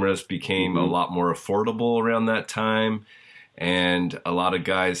cameras became a lot more affordable around that time. And a lot of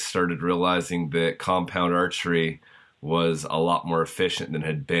guys started realizing that compound archery was a lot more efficient than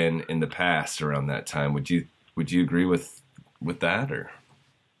had been in the past around that time. Would you agree with that, or?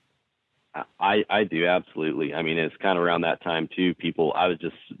 I do, absolutely. I mean, it's kind of around that time too. I was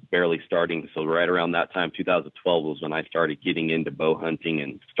just barely starting. So right around that time, 2012 was when I started getting into bow hunting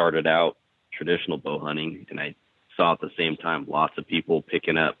and started out traditional bow hunting. And I saw at the same time, lots of people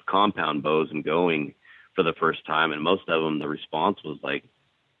picking up compound bows and going for the first time. And most of them, the response was like,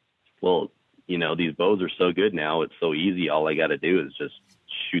 well, these bows are so good now. It's so easy. All I got to do is just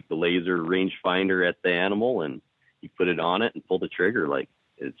shoot the laser rangefinder at the animal and you put it on it and pull the trigger.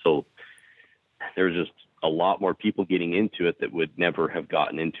 So there's just a lot more people getting into it that would never have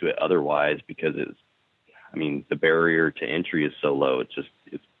gotten into it otherwise, because the barrier to entry is so low.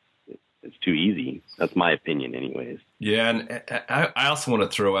 It's too easy. That's my opinion anyways. Yeah. And I also want to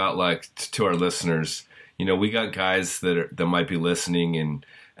throw out to our listeners, we got guys that might be listening in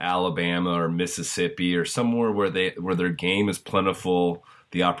Alabama or Mississippi or somewhere where their game is plentiful,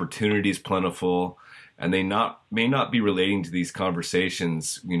 the opportunity is plentiful, and they may not be relating to these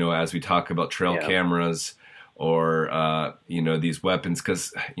conversations, as we talk about trail cameras or, these weapons,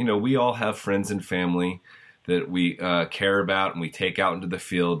 because, we all have friends and family that we care about and we take out into the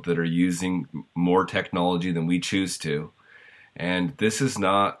field that are using more technology than we choose to. And this is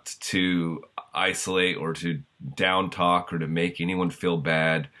not to isolate or to down talk or to make anyone feel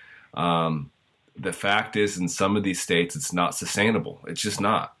bad. The fact is, in some of these states, it's not sustainable. It's just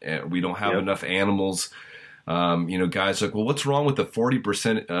not. We don't have enough animals. Guys are like, well, what's wrong with the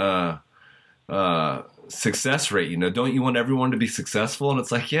 40% success rate? Don't you want everyone to be successful? And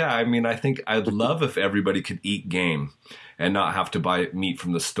it's like, yeah, I mean, I think I'd love if everybody could eat game and not have to buy meat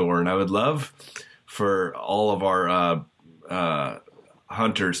from the store. And I would love for all of our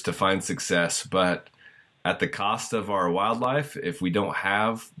hunters to find success, but at the cost of our wildlife, if we don't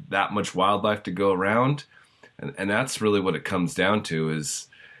have that much wildlife to go around, and that's really what it comes down to, is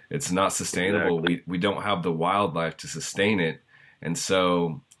it's not sustainable. Exactly. We don't have the wildlife to sustain it. And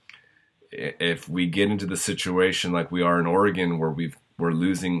so if we get into the situation like we are in Oregon, where we're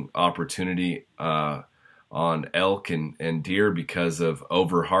losing opportunity on elk and deer because of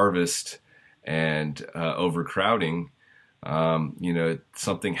overharvest and overcrowding,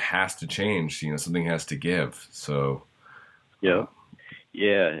 something has to change. Something has to give. So, yeah.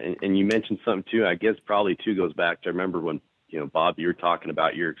 And you mentioned something too. I guess probably too goes back to, I remember when, Bob, you were talking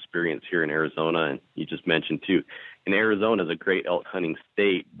about your experience here in Arizona, and you just mentioned too, in Arizona is a great elk hunting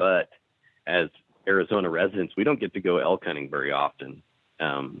state, but as Arizona residents, we don't get to go elk hunting very often.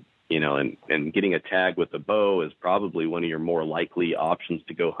 And getting a tag with a bow is probably one of your more likely options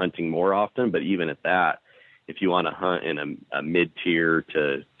to go hunting more often. But even at that, if you want to hunt in a mid-tier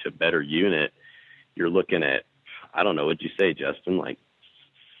to better unit, you're looking at, I don't know, what'd you say, Justin, like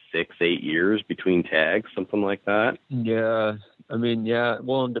 6-8 years between tags, something like that? Yeah. I mean, yeah.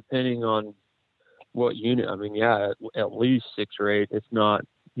 Well, and depending on what unit, I mean, yeah, at least 6 or 8, if not,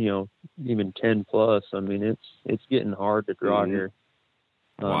 even 10 plus. I mean, it's getting hard to draw here.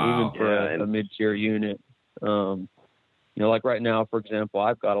 Wow. Even for a mid-tier unit. Like right now, for example,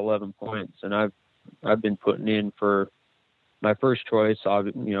 I've got 11 points, and I've been putting in for my first choice. I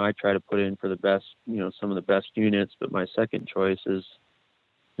try to put in for the best, some of the best units, but my second choice is,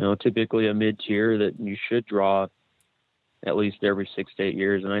 typically a mid-tier that you should draw at least every 6 to 8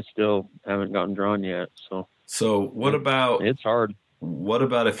 years, and I still haven't gotten drawn yet. So what about, it's hard. What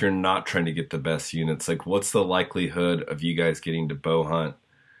about if you're not trying to get the best units? Like, what's the likelihood of you guys getting to bow hunt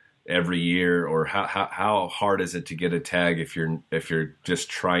every year, or how hard is it to get a tag if you're just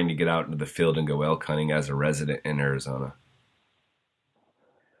trying to get out into the field and go elk hunting as a resident in Arizona?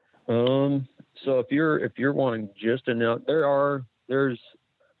 So if you're wanting just an elk, there's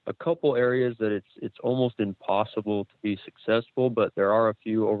a couple areas that it's almost impossible to be successful, but there are a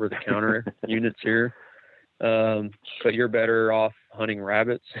few over the counter units here. But you're better off hunting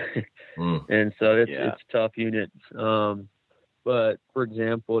rabbits. And so it's tough units. But for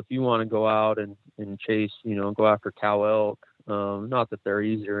example, if you want to go out and chase, go after cow elk, not that they're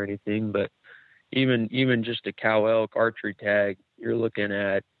easy or anything, but even just a cow elk archery tag, you're looking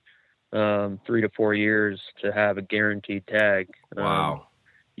at 3 to 4 years to have a guaranteed tag. Wow.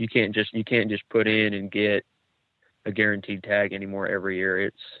 You can't just put in and get a guaranteed tag anymore every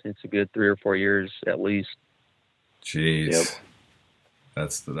year. It's a good 3 or 4 years at least. Jeez. Yep.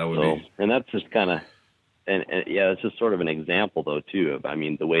 That would be. And that's just kind of, and it's just sort of an example though too of, I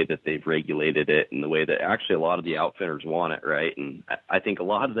mean, the way that they've regulated it and the way that actually a lot of the outfitters want it, right? And I think a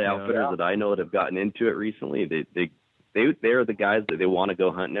lot of the outfitters that I know that have gotten into it recently, they're the guys that they want to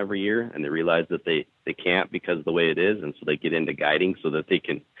go hunting every year, and they realize that they can't because of the way it is, and so they get into guiding so that they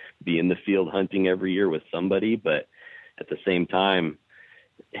can be in the field hunting every year with somebody. But at the same time,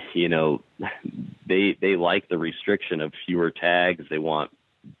 they like the restriction of fewer tags. They want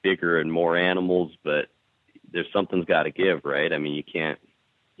bigger and more animals, but something's got to give, right? I mean, you can't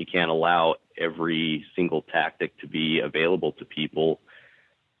allow every single tactic to be available to people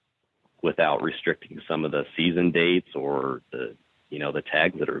without restricting some of the season dates or the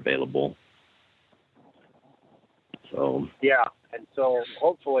tags that are available. So yeah, and so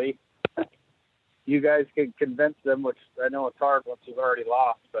hopefully you guys can convince them, which I know it's hard once you've already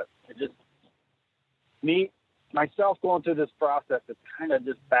lost, but it just myself going through this process, it's kind of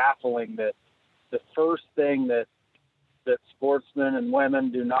just baffling that the first thing that sportsmen and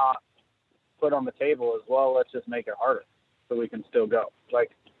women do not put on the table is, well, let's just make it harder so we can still go.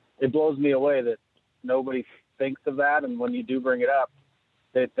 Like, it blows me away that nobody thinks of that, and when you do bring it up,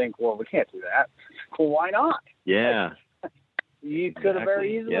 they think, well, we can't do that. Well, why not? Yeah. You could have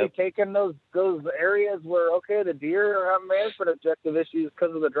very easily taken those areas where, okay, the deer are having management objective issues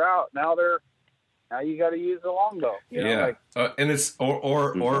because of the drought. Now you got to use the longbow. And it's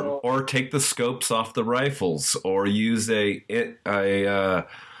or take the scopes off the rifles, or use a real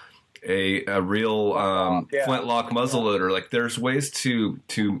flintlock muzzleloader. Like, there's ways to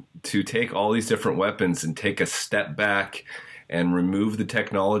take all these different weapons and take a step back and remove the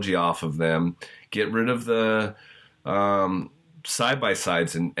technology off of them, get rid of the side by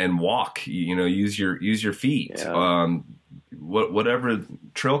sides and walk. Use your feet. Yeah. Whatever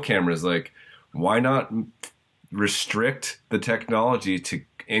trail cameras, like, why not restrict the technology to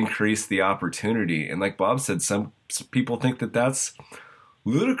increase the opportunity? And like Bob said, some people think that that's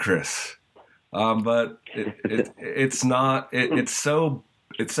ludicrous, but it's not. It's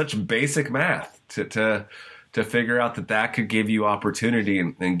such basic math to figure out that could give you opportunity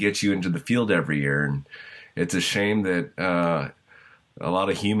and get you into the field every year. And it's a shame that a lot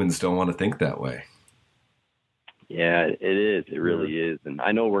of humans don't want to think that way. Yeah, it is. It really is. And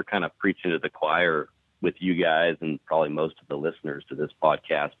I know we're kind of preaching to the choir with you guys and probably most of the listeners to this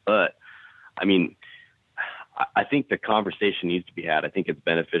podcast. But, I mean, I think the conversation needs to be had. I think it's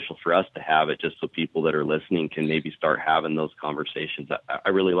beneficial for us to have it just so people that are listening can maybe start having those conversations. I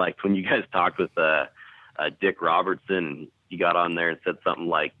really liked when you guys talked with Dick Robertson. He got on there and said something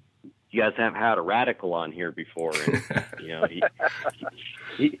like, you guys haven't had a radical on here before. And,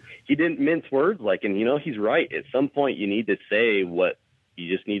 he didn't mince words, and he's right. At some point you need to say what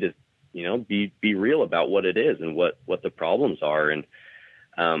you just need to, be real about what it is and what the problems are. And,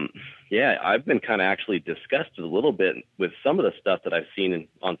 I've been kind of actually disgusted a little bit with some of the stuff that I've seen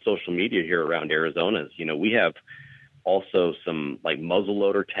on social media here around Arizona. We have also some like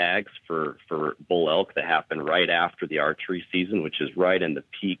muzzleloader tags for bull elk that happen right after the archery season, which is right in the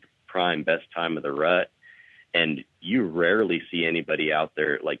peak prime best time of the rut. And you rarely see anybody out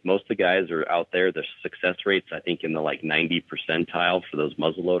there. Like, most of the guys are out there, the success rates, I think, in the 90 percentile for those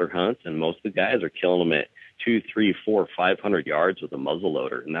muzzleloader hunts. And most of the guys are killing them at 200, 300, 400, 500 yards with a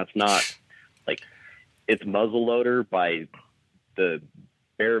muzzleloader. And that's not it's muzzleloader by the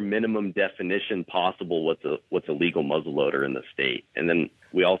bare minimum definition possible what's a legal muzzleloader in the state. And then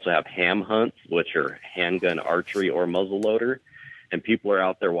we also have ham hunts, which are handgun archery or muzzleloader. And people are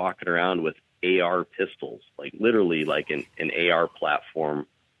out there walking around with AR pistols, literally an AR platform,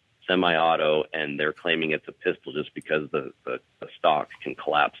 semi-auto, and they're claiming it's a pistol just because the stock can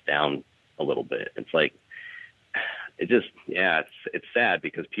collapse down a little bit. It's sad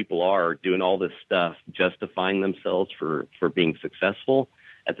because people are doing all this stuff, justifying themselves for being successful.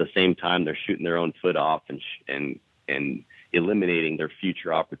 At the same time, they're shooting their own foot off and eliminating their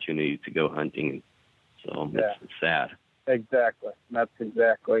future opportunity to go hunting. So it's sad. Exactly. That's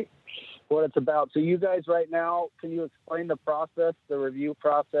exactly what it's about. So you guys right now, can you explain the process, the review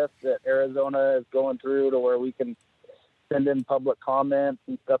process that Arizona is going through to where we can send in public comments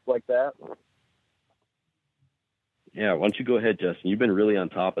and stuff like that? Yeah, why don't you go ahead, Justin? You've been really on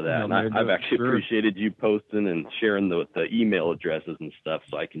top of that. And I've actually appreciated you posting and sharing the email addresses and stuff,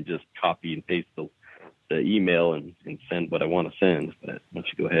 so I can just copy and paste the email and send what I want to send. But why don't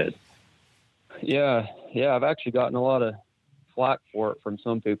you go ahead? Yeah, I've actually gotten a lot of flack for it from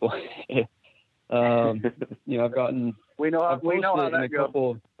some people. I've gotten. We know how that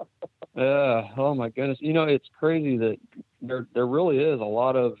goes. Oh my goodness! It's crazy that there really is a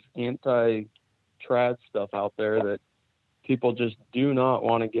lot of anti-trad stuff out there that people just do not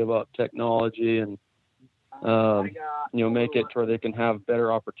want to give up technology and make it to where they can have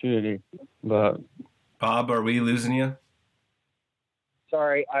better opportunity. But Bob, are we losing you?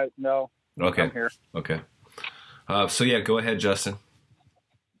 Sorry, no. Okay. I'm here. Okay. Go ahead, Justin.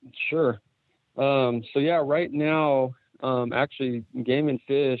 Sure. Right now, actually, Game and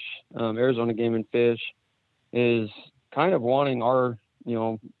Fish, Arizona Game and Fish, is kind of wanting our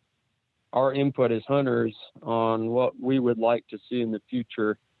input as hunters on what we would like to see in the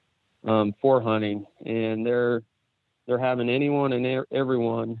future for hunting, and they're having anyone and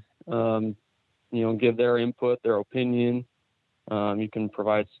everyone, give their input, their opinion. You can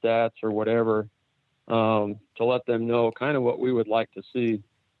provide stats or whatever to let them know kind of what we would like to see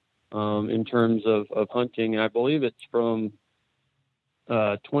in terms of hunting. And I believe it's from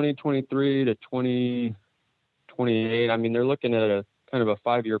 2023 to 2028. I mean, they're looking at a kind of a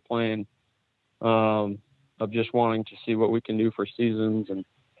 5-year plan of just wanting to see what we can do for seasons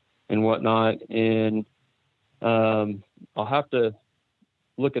and whatnot. And I'll have to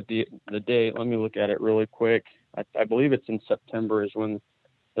look at the date. Let me look at it really quick. I believe it's in September is when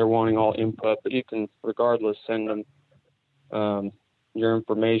they're wanting all input, but you can regardless send them your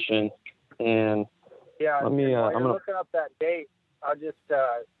information. And let me, while you're looking up that date, I'll just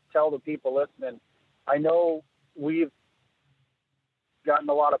tell the people listening, I know we've gotten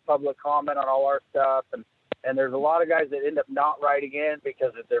a lot of public comment on all our stuff, and there's a lot of guys that end up not writing in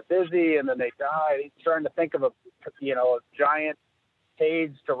because they're busy and then they die. He's trying to think of a giant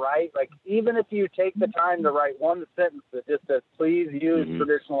page to write. Like, even if you take the time to write one sentence that just says, please use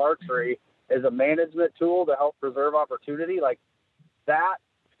traditional archery as a management tool to help preserve opportunity, like that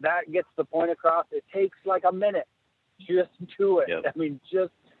gets the point across. It takes like a minute just do it. Yep. I mean,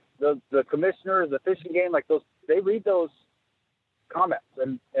 just the commissioners, the fishing game, like those, they read those comments,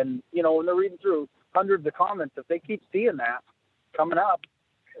 and you know, when they're reading through hundreds of comments, if they keep seeing that coming up,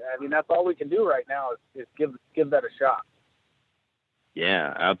 I mean, that's all we can do right now is give that a shot.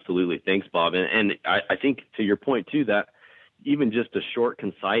 Yeah, absolutely. Thanks, Bob. And I think to your point too, that even just a short,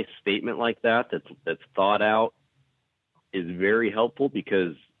 concise statement like that's thought out is very helpful,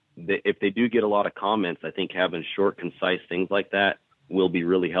 because if they do get a lot of comments, I think having short, concise things like that will be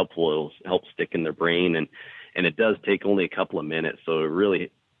really helpful. It'll help stick in their brain, and it does take only a couple of minutes. So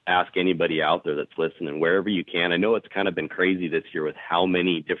really ask anybody out there that's listening, wherever you can. I know it's kind of been crazy this year with how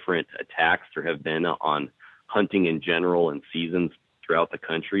many different attacks there have been on hunting in general and seasons throughout the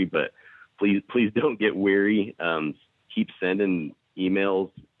country, but please don't get weary. Keep sending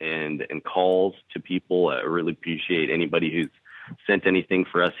emails and calls to people. I really appreciate anybody who's sent anything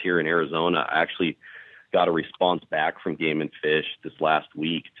for us here in Arizona. I actually got a response back from Game and Fish this last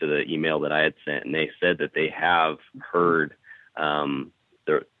week to the email that I had sent, and they said that they have heard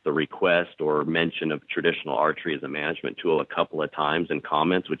the request or mention of traditional archery as a management tool a couple of times in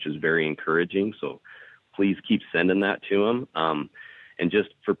comments, which is very encouraging. So please keep sending that to them. And just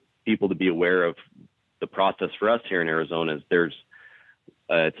for people to be aware of the process for us here in Arizona, is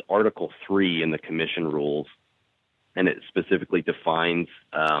it's Article 3 in the commission rules, and it specifically defines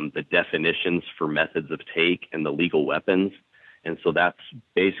the definitions for methods of take and the legal weapons. And so that's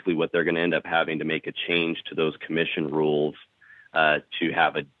basically what they're going to end up having to make a change to those commission rules to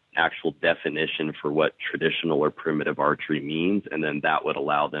have an actual definition for what traditional or primitive archery means. And then that would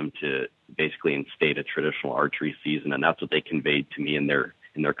allow them to basically instate a traditional archery season. And that's what they conveyed to me in their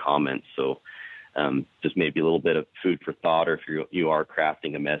comments. So just maybe a little bit of food for thought, or if you are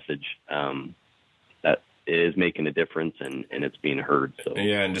crafting a message, that it is making a difference and it's being heard. So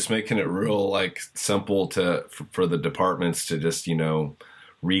yeah, and just making it real like simple for the departments to just, you know,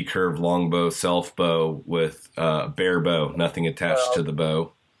 recurve longbow, self bow with bare bow, nothing attached to the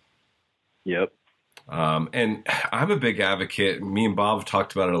bow. Yep. And I'm a big advocate. Me and Bob have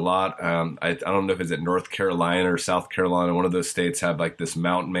talked about it a lot. I don't know if it's at North Carolina or South Carolina. One of those states have like this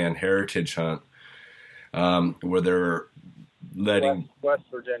Mountain Man heritage hunt where they're letting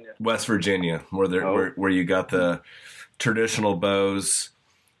West Virginia, where you got the traditional bows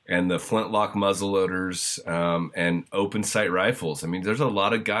and the flintlock muzzleloaders and open sight rifles. I mean, there's a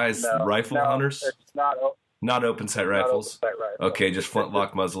lot of guys, rifle hunters. It's not open sight rifles. Open sight rifle. Okay, just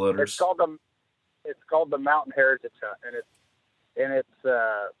flintlock muzzleloaders. It's called the Mountain Heritage Hunt, and it's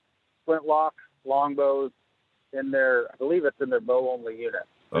flintlock longbows in their, I believe it's in their bow only unit.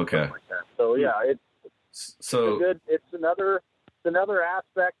 Okay. Like that. So yeah, it's good. It's another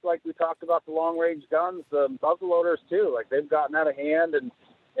aspect, like we talked about the long range guns, the muzzleloaders too. Like they've gotten out of hand,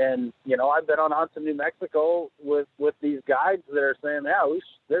 and you know, I've been on hunts in New Mexico with these guides that are saying, yeah,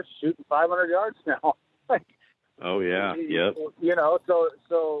 they're shooting 500 yards now. Like, oh yeah, yep. You know,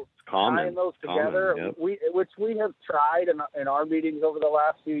 so tying those together, yep. which we have tried in our meetings over the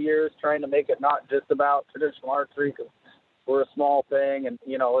last few years, trying to make it not just about traditional archery, because we're a small thing, and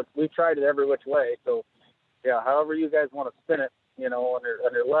you know, we've tried it every which way. So yeah, however you guys want to spin it, you know, on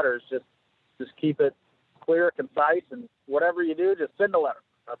your letters, just keep it clear, concise, and whatever you do, just send a letter.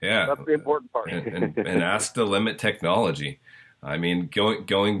 That's the important part. and ask to limit technology. I mean,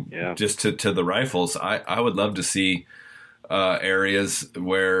 going just to the rifles, I would love to see areas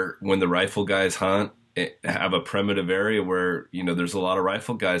where when the rifle guys hunt, have a primitive area where, you know, there's a lot of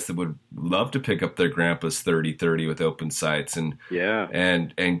rifle guys that would love to pick up their grandpa's 30-30 with open sights and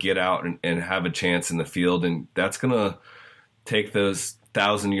get out and have a chance in the field. And that's going to take those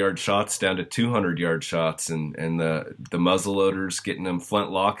 1,000-yard shots down to 200-yard shots, and the muzzleloaders getting them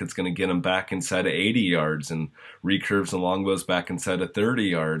flintlock, it's going to get them back inside of 80 yards, and recurves and longbows back inside of 30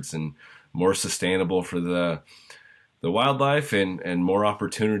 yards, and more sustainable for the wildlife and more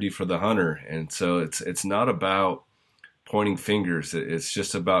opportunity for the hunter. And so it's not about pointing fingers. It's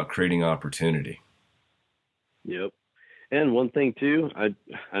just about creating opportunity. Yep. And one thing too,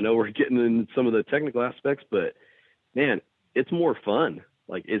 I know we're getting into some of the technical aspects, but man, it's more fun.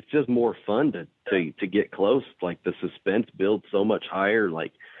 Like, it's just more fun to get close. Like, the suspense builds so much higher.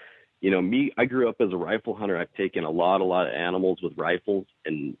 Like, you know, I grew up as a rifle hunter. I've taken a lot of animals with rifles.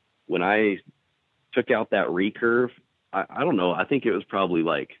 And when I took out that recurve, I don't know, I think it was probably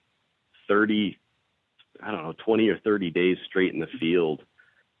like 20 or 30 days straight in the field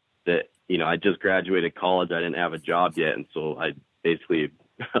that, you know, I just graduated college. I didn't have a job yet. And so I basically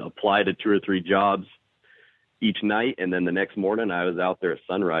applied to 2 or 3 jobs each night. And then the next morning I was out there at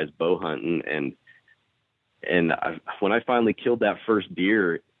sunrise bow hunting. And when I finally killed that first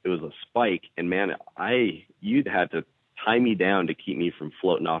deer, it was a spike, and man, you'd had to tie me down to keep me from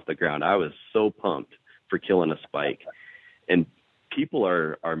floating off the ground. I was so pumped for killing a spike. And people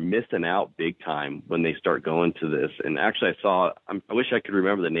are missing out big time when they start going to this. And actually I wish I could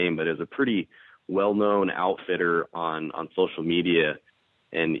remember the name, but it was a pretty well-known outfitter on social media.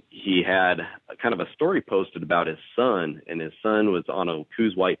 And he had kind of a story posted about his son, and his son was on a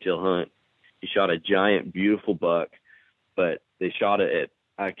Coues whitetail hunt. He shot a giant, beautiful buck, but they shot it at,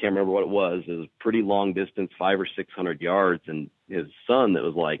 I can't remember what it was. It was pretty long distance, 500 or 600 yards. And his son, that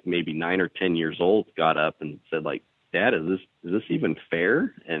was like maybe 9 or 10 years old, got up and said, like, Dad, is this even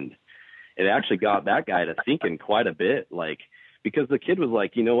fair? And it actually got that guy to thinking quite a bit, like, because the kid was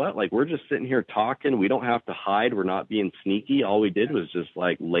like, you know what, like, we're just sitting here talking. We don't have to hide. We're not being sneaky. All we did was just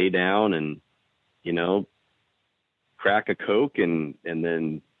like lay down and, you know, crack a Coke and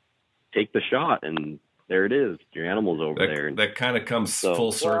then take the shot. And there it is. Your animal's over there. That kind of comes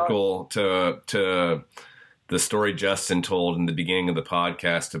full circle to the story Justin told in the beginning of the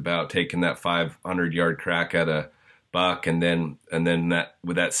podcast about taking that 500-yard crack at a buck, and then that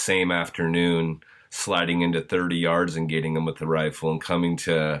with that same afternoon sliding into 30 yards and getting him with the rifle, and coming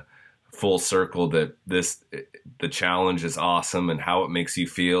to full circle that the challenge is awesome and how it makes you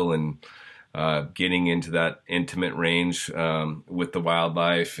feel, and getting into that intimate range with the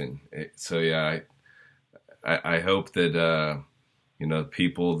wildlife. And so yeah, I hope that you know,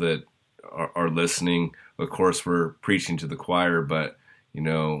 people that are listening, of course we're preaching to the choir, but you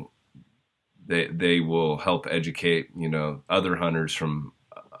know, they will help educate, you know, other hunters from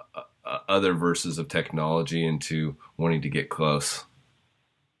other verses of technology into wanting to get close.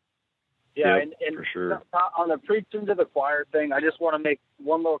 Yeah, yep, and for sure. On the preaching to the choir thing, I just want to make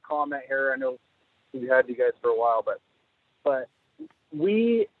one little comment here. I know we've had you guys for a while, but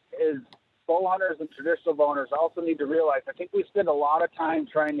we as bow hunters and traditional bow hunters also need to realize, I think we spend a lot of time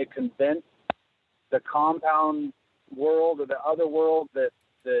trying to convince the compound world or the other world that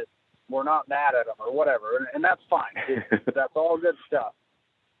we're not mad at them or whatever, and that's fine. That's all good stuff.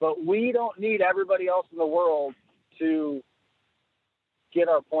 But we don't need everybody else in the world to get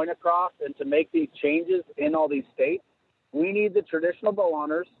our point across and to make these changes in all these states. We need the traditional bow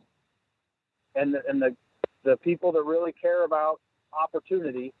hunters and the people that really care about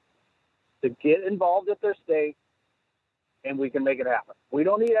opportunity to get involved at their state, and we can make it happen. We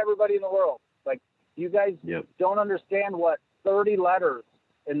don't need everybody in the world. Like, you guys don't understand what 30 letters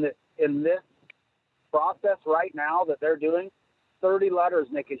in this process right now that they're doing. 30 letters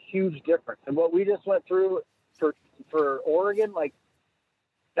make a huge difference. And what we just went through for Oregon, like,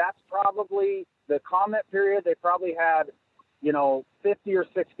 that's probably the comment period. They probably had, you know, 50 or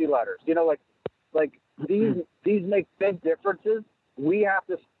 60 letters. You know, like these make big differences. We have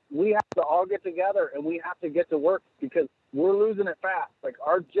to all get together, and we have to get to work, because we're losing it fast. Like,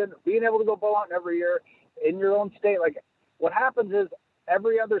 being able to go bow hunting every year in your own state. Like, what happens is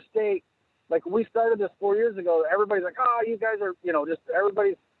every other state, like, we started this 4 years ago, everybody's like, oh, you guys are, you know, just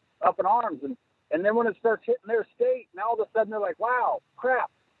everybody's up in arms. And then when it starts hitting their state, now all of a sudden they're like, wow,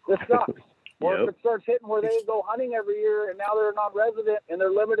 crap, this sucks. Or if it starts hitting where they go hunting every year and now they're a non-resident and they're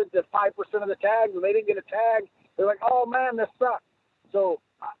limited to 5% of the tags and they didn't get a tag, they're like, oh man, this sucks. So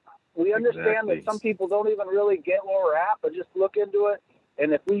we understand that some people don't even really get where we're at, but just look into it.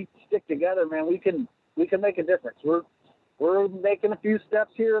 And if we stick together, man, we can make a difference. We're making a few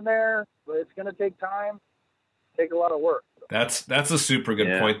steps here and there, but it's going to take time, take a lot of work. That's a super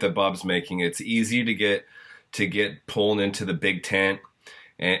good point that Bob's making. It's easy to get pulled into the big tent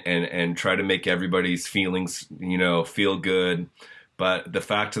and try to make everybody's feelings, you know, feel good. But the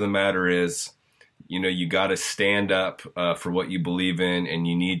fact of the matter is, you know, you got to stand up for what you believe in, and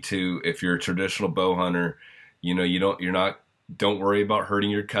you need to, if you're a traditional bow hunter, you know, don't worry about hurting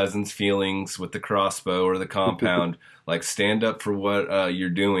your cousin's feelings with the crossbow or the compound. Like, stand up for what you're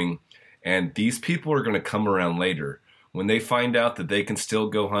doing. And these people are going to come around later. When they find out that they can still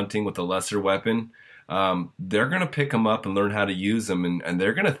go hunting with a lesser weapon, they're going to pick them up and learn how to use them, and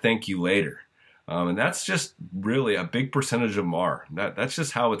they're going to thank you later. And that's just really a big percentage of them are. That's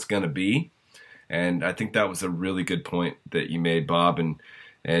just how it's going to be. And I think that was a really good point that you made, Bob.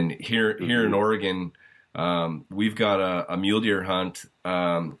 And here in Oregon, we've got a mule deer hunt.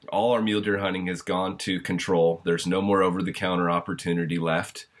 All our mule deer hunting has gone to control. There's no more over-the-counter opportunity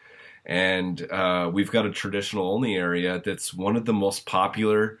left. And we've got a traditional only area that's one of the most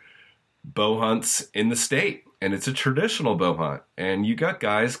popular bow hunts in the state. And it's a traditional bow hunt. And you got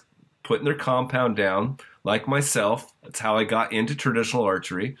guys putting their compound down, like myself. That's how I got into traditional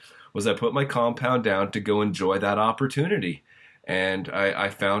archery, was I put my compound down to go enjoy that opportunity. And I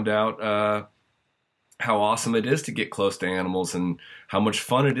found out how awesome it is to get close to animals and how much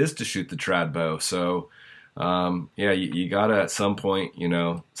fun it is to shoot the trad bow. So, you gotta at some point,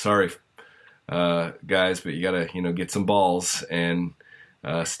 sorry, guys, but you gotta, get some balls and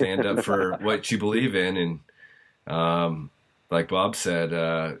stand up for what you believe in. And like Bob said,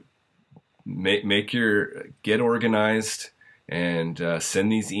 get organized and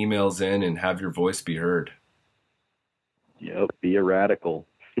send these emails in and have your voice be heard. Yep, be a radical.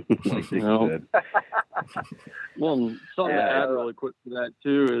 Like Dick said. Well, something to add really quick to that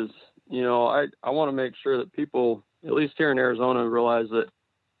too is, I want to make sure that people, at least here in Arizona, realize that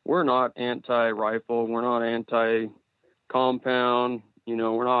we're not anti-rifle, we're not anti-compound,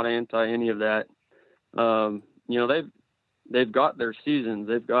 we're not anti any of that. They've got their seasons.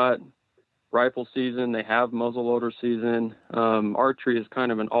 They've got rifle season, they have muzzleloader season. Archery is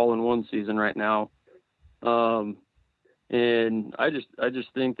kind of an all-in-one season right now. And I just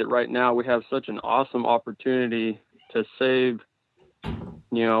think that right now we have such an awesome opportunity to save,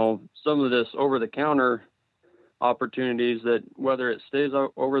 some of this over-the-counter opportunities, that whether it stays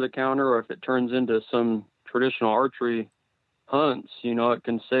over-the-counter or if it turns into some traditional archery hunts, it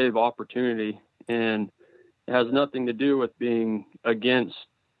can save opportunity. And it has nothing to do with being against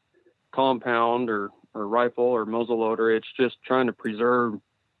compound or rifle or muzzleloader. It's just trying to preserve,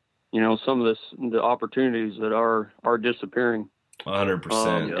 some of the opportunities that are disappearing.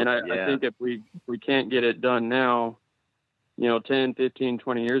 100%. And I think if we can't get it done now, 10, 15,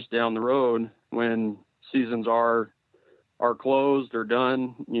 20 years down the road, when seasons are closed or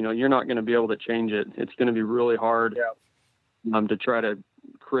done, you're not going to be able to change it. It's going to be really hard to try to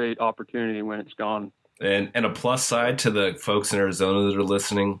create opportunity when it's gone. And a plus side to the folks in Arizona that are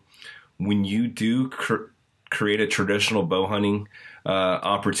listening, when you do create a traditional bow hunting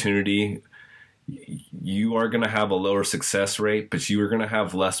opportunity, you are going to have a lower success rate, but you are going to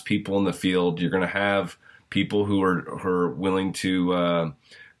have less people in the field. You're going to have people who are willing to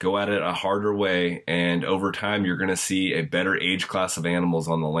go at it a harder way, and over time you're going to see a better age class of animals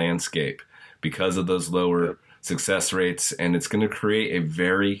on the landscape because of those lower success rates, and it's going to create a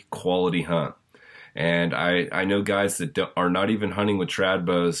very quality hunt. And I know guys that are not even hunting with trad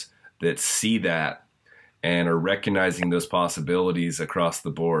bows that see that and are recognizing those possibilities across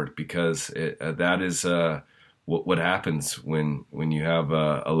the board, because that is what happens when you have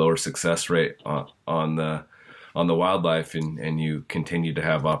a lower success rate on the wildlife, and you continue to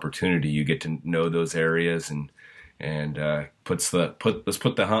have opportunity. You get to know those areas and let's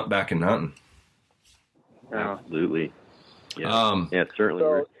put the hunt back in hunting. Absolutely. Yeah. Certainly.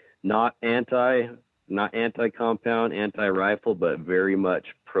 We're not anti-compound, anti-rifle, but very much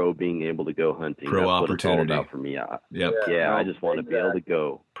pro being able to go hunting. Pro That's opportunity. What it's all about for me. Yep. Yeah, I just want to be able to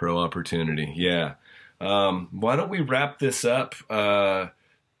go. Pro opportunity. Yeah. Why don't we wrap this up?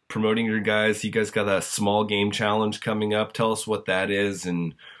 Promoting your guys. You guys got a small game challenge coming up. Tell us what that is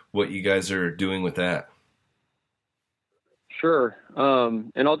and what you guys are doing with that. Sure.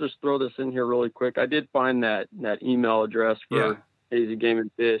 And I'll just throw this in here really quick. I did find that email address for AZ Game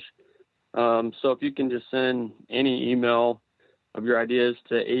and Fish. So if you can just send any email of your ideas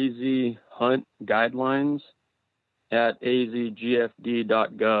to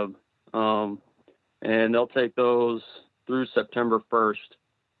azhuntguidelines@azgfd.gov. And they'll take those through September 1st.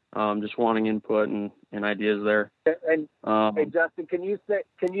 Just wanting input and ideas there. And hey, Justin, can you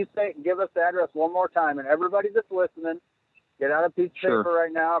give us the address one more time? And everybody that's listening, get out a piece of paper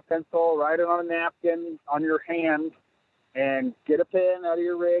right now, a pencil, write it on a napkin on your hand, and get a pen out of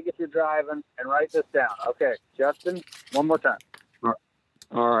your rig if you're driving and write this down. Okay, Justin, one more time.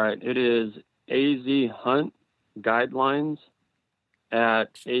 All right. It is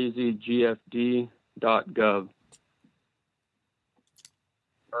azhuntguidelines@azgfd.gov.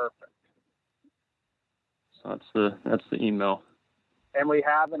 Perfect. So that's the email. And we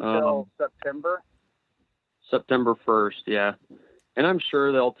have until September 1st, yeah. And I'm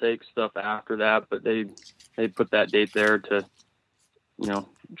sure they'll take stuff after that, but they put that date there to,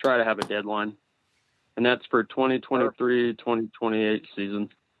 try to have a deadline. And that's for 2023-2028 season.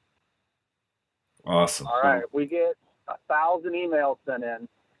 Awesome. All right. If we get 1,000 emails sent in,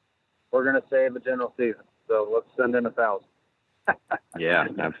 we're going to save the general season. So let's send in 1,000. Yeah,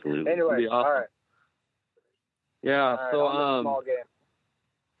 absolutely. Anyway, awesome. All right. Yeah. All right, so small game.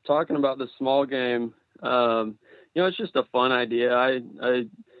 Talking about the small game, it's just a fun idea.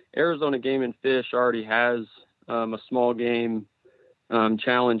 Arizona Game and Fish already has a small game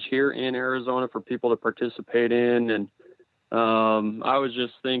challenge here in Arizona for people to participate in, and I was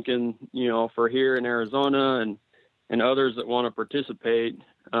just thinking, for here in Arizona and others that want to participate,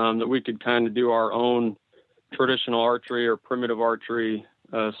 that we could kind of do our own traditional archery or primitive archery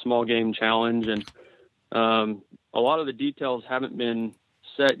small game challenge, and A lot of the details haven't been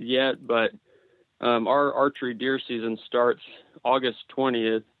set yet, but our archery deer season starts August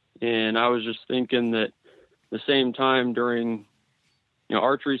 20th, and I was just thinking that the same time during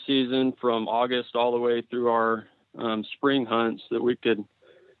archery season from August all the way through our spring hunts that we could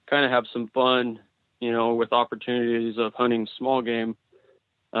kind of have some fun, with opportunities of hunting small game.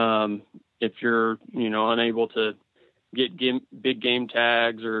 If you're, unable to get big game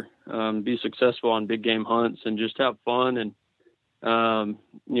tags or be successful on big game hunts and just have fun. And, I'm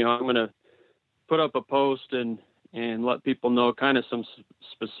going to put up a post and let people know kind of some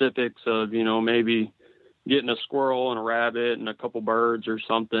specifics of, maybe getting a squirrel and a rabbit and a couple birds or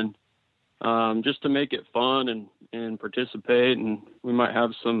something, just to make it fun and participate. And we might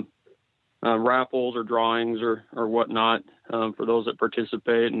have some raffles or drawings or whatnot for those that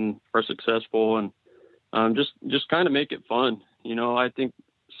participate and are successful, and just kind of make it fun. I think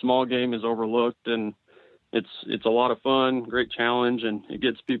small game is overlooked, and it's a lot of fun, great challenge, and it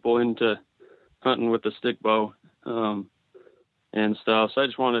gets people into hunting with the stick bow and stuff. So I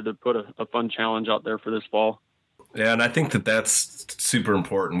just wanted to put a fun challenge out there for this fall. Yeah, and I think that's super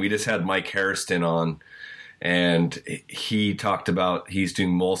important. We just had Mike Hairston on, and he talked about he's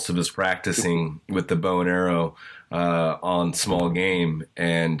doing most of his practicing with the bow and arrow on small game.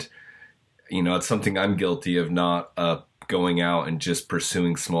 And, it's something I'm guilty of, not going out and just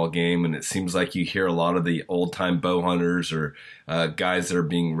pursuing small game. And it seems like you hear a lot of the old time bow hunters or guys that are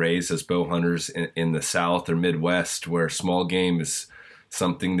being raised as bow hunters in the South or Midwest, where small game is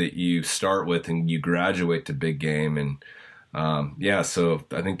something that you start with and you graduate to big game. And so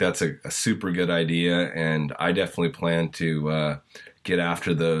I think that's a super good idea, and I definitely plan to get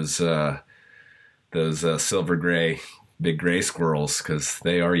after those silver gray, big gray squirrels, because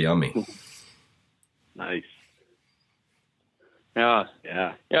they are yummy. Nice. Yeah.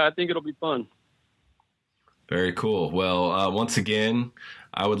 I think it'll be fun. Very cool. Well, once again,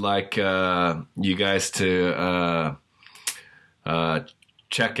 I would like you guys to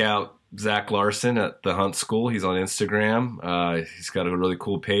check out Zach Larson at the Hunt School. He's on Instagram. He's got a really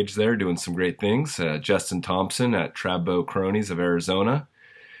cool page there doing some great things. Justin Thompson at Trad Bow Cronies of Arizona.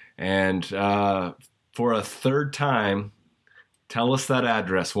 And for a third time, tell us that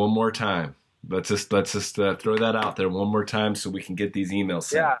address one more time. Let's just throw that out there one more time so we can get these emails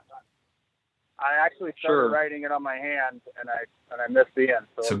sent. Yeah. I actually started writing it on my hand, and I missed the end.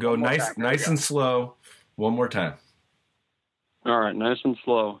 So go nice and slow one more time. All right, nice and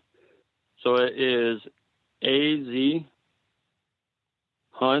slow. So it is AZ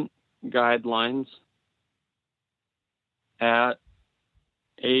Hunt Guidelines at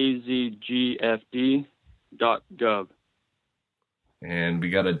azgfd.gov. And we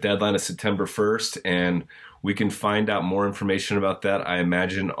got a deadline of September 1st, and we can find out more information about that, I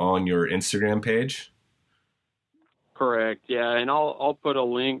imagine, on your Instagram page. Correct, yeah, and I'll put a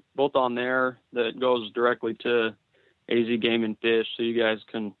link both on there that goes directly to AZ Game and Fish, so you guys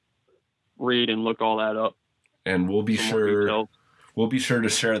can read and look all that up. And we'll be sure to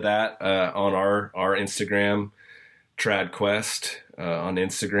share that on our Instagram, TradQuest on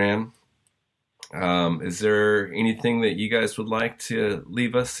Instagram. Is there anything that you guys would like to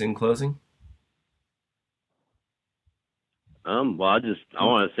leave us in closing? I want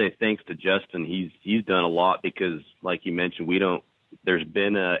to say thanks to Justin. He's done a lot, because, like you mentioned, there's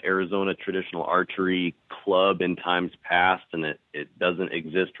been a Arizona traditional archery club in times past, and it doesn't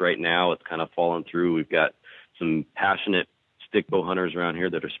exist right now. It's kind of fallen through. We've got some passionate stick bow hunters around here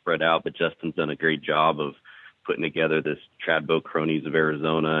that are spread out, but Justin's done a great job of putting together this Trad Bow Cronies of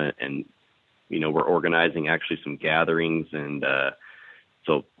Arizona, and we're organizing actually some gatherings, and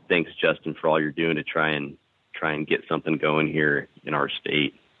so thanks, Justin, for all you're doing to try and get something going here in our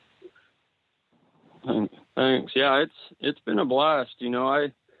state. Thanks. Yeah, it's been a blast.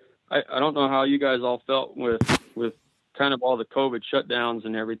 I don't know how you guys all felt with kind of all the COVID shutdowns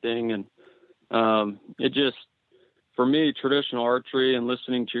and everything, and it just, for me, traditional archery and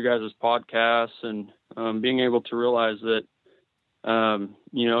listening to your guys' podcasts and being able to realize that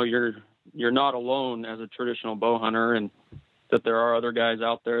you're not alone as a traditional bow hunter, and that there are other guys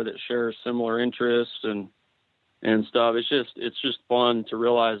out there that share similar interests and stuff. It's just fun to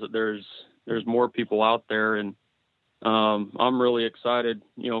realize that there's more people out there, and I'm really excited,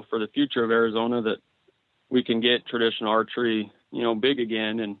 for the future of Arizona, that we can get traditional archery, big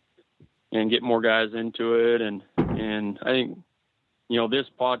again, and get more guys into it. And I think, this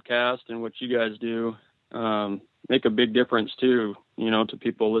podcast and what you guys do make a big difference too, to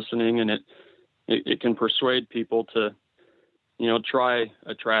people listening, and it can persuade people to, try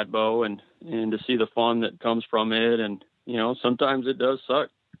a trad bow and to see the fun that comes from it. And, sometimes it does suck,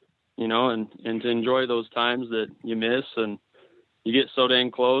 and to enjoy those times that you miss, and you get so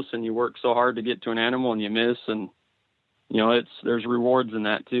dang close and you work so hard to get to an animal and you miss, and there's rewards in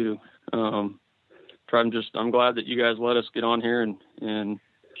that too. I'm glad that you guys let us get on here and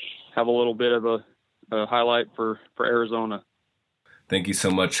have a little bit of a highlight for Arizona. Thank you so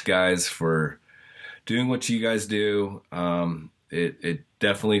much, guys, for doing what you guys do. It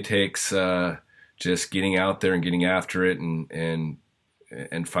definitely takes just getting out there and getting after it and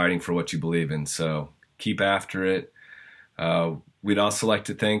fighting for what you believe in. So keep after it. We'd also like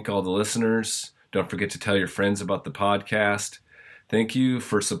to thank all the listeners. Don't forget to tell your friends about the podcast. Thank you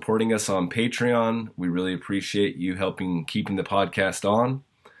for supporting us on Patreon. We really appreciate you keeping the podcast on,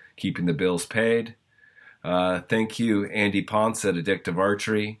 keeping the bills paid. Thank you, Andy Ponce at Addictive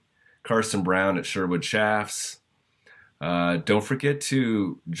Archery, Carson Brown at Sherwood Shafts. Don't forget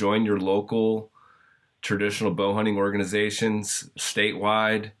to join your local traditional bow hunting organizations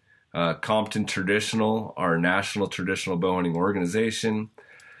statewide. Compton Traditional, our national traditional bow hunting organization,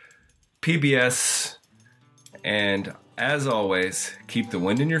 PBS, and as always, keep the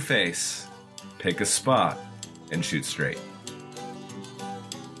wind in your face, pick a spot, and shoot straight.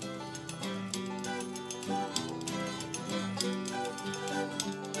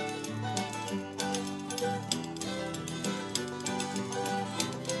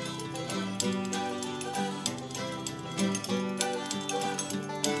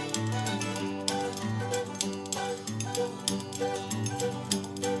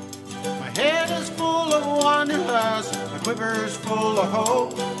 Quiver's full of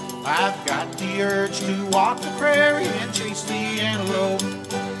hope. I've got the urge to walk the prairie and chase the antelope.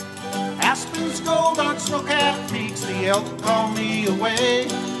 Aspens, gold on snow-capped peaks, the elk call me away.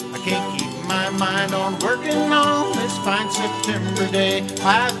 I can't keep my mind on working on this fine September day.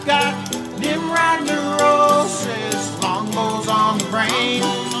 I've got Nimrod neurosis, longbows on the brain.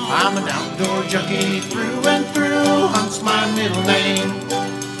 I'm an outdoor junkie through and through, hunts my middle name.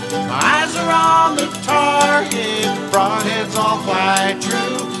 My eyes are on the target, broadheads all fly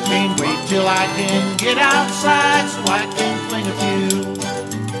true. Can't wait till I can get outside so I can fling a few.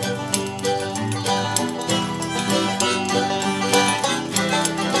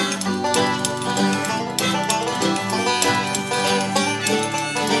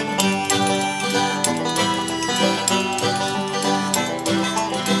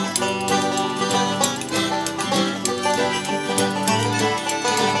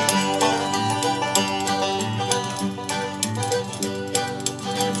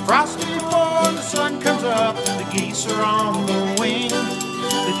 Frosty before the sun comes up, the geese are on the wing.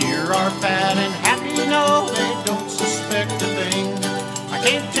 The deer are fat and happy, no, they don't suspect a thing. I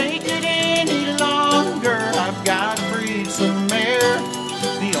can't take it any longer, I've got to breathe some air.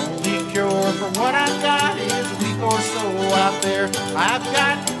 The only cure for what I've got is a week or so out there. I've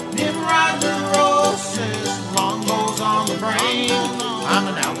got Nimrod neurosis, longbows on the brain. I'm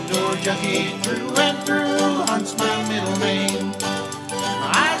an outdoor junkie through and through, hunts my middle name.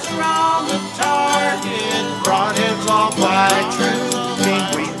 Eyes are on the target, broadheads all fly true.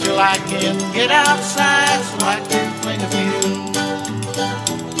 Can't wait till I can get outside so I can fling a few.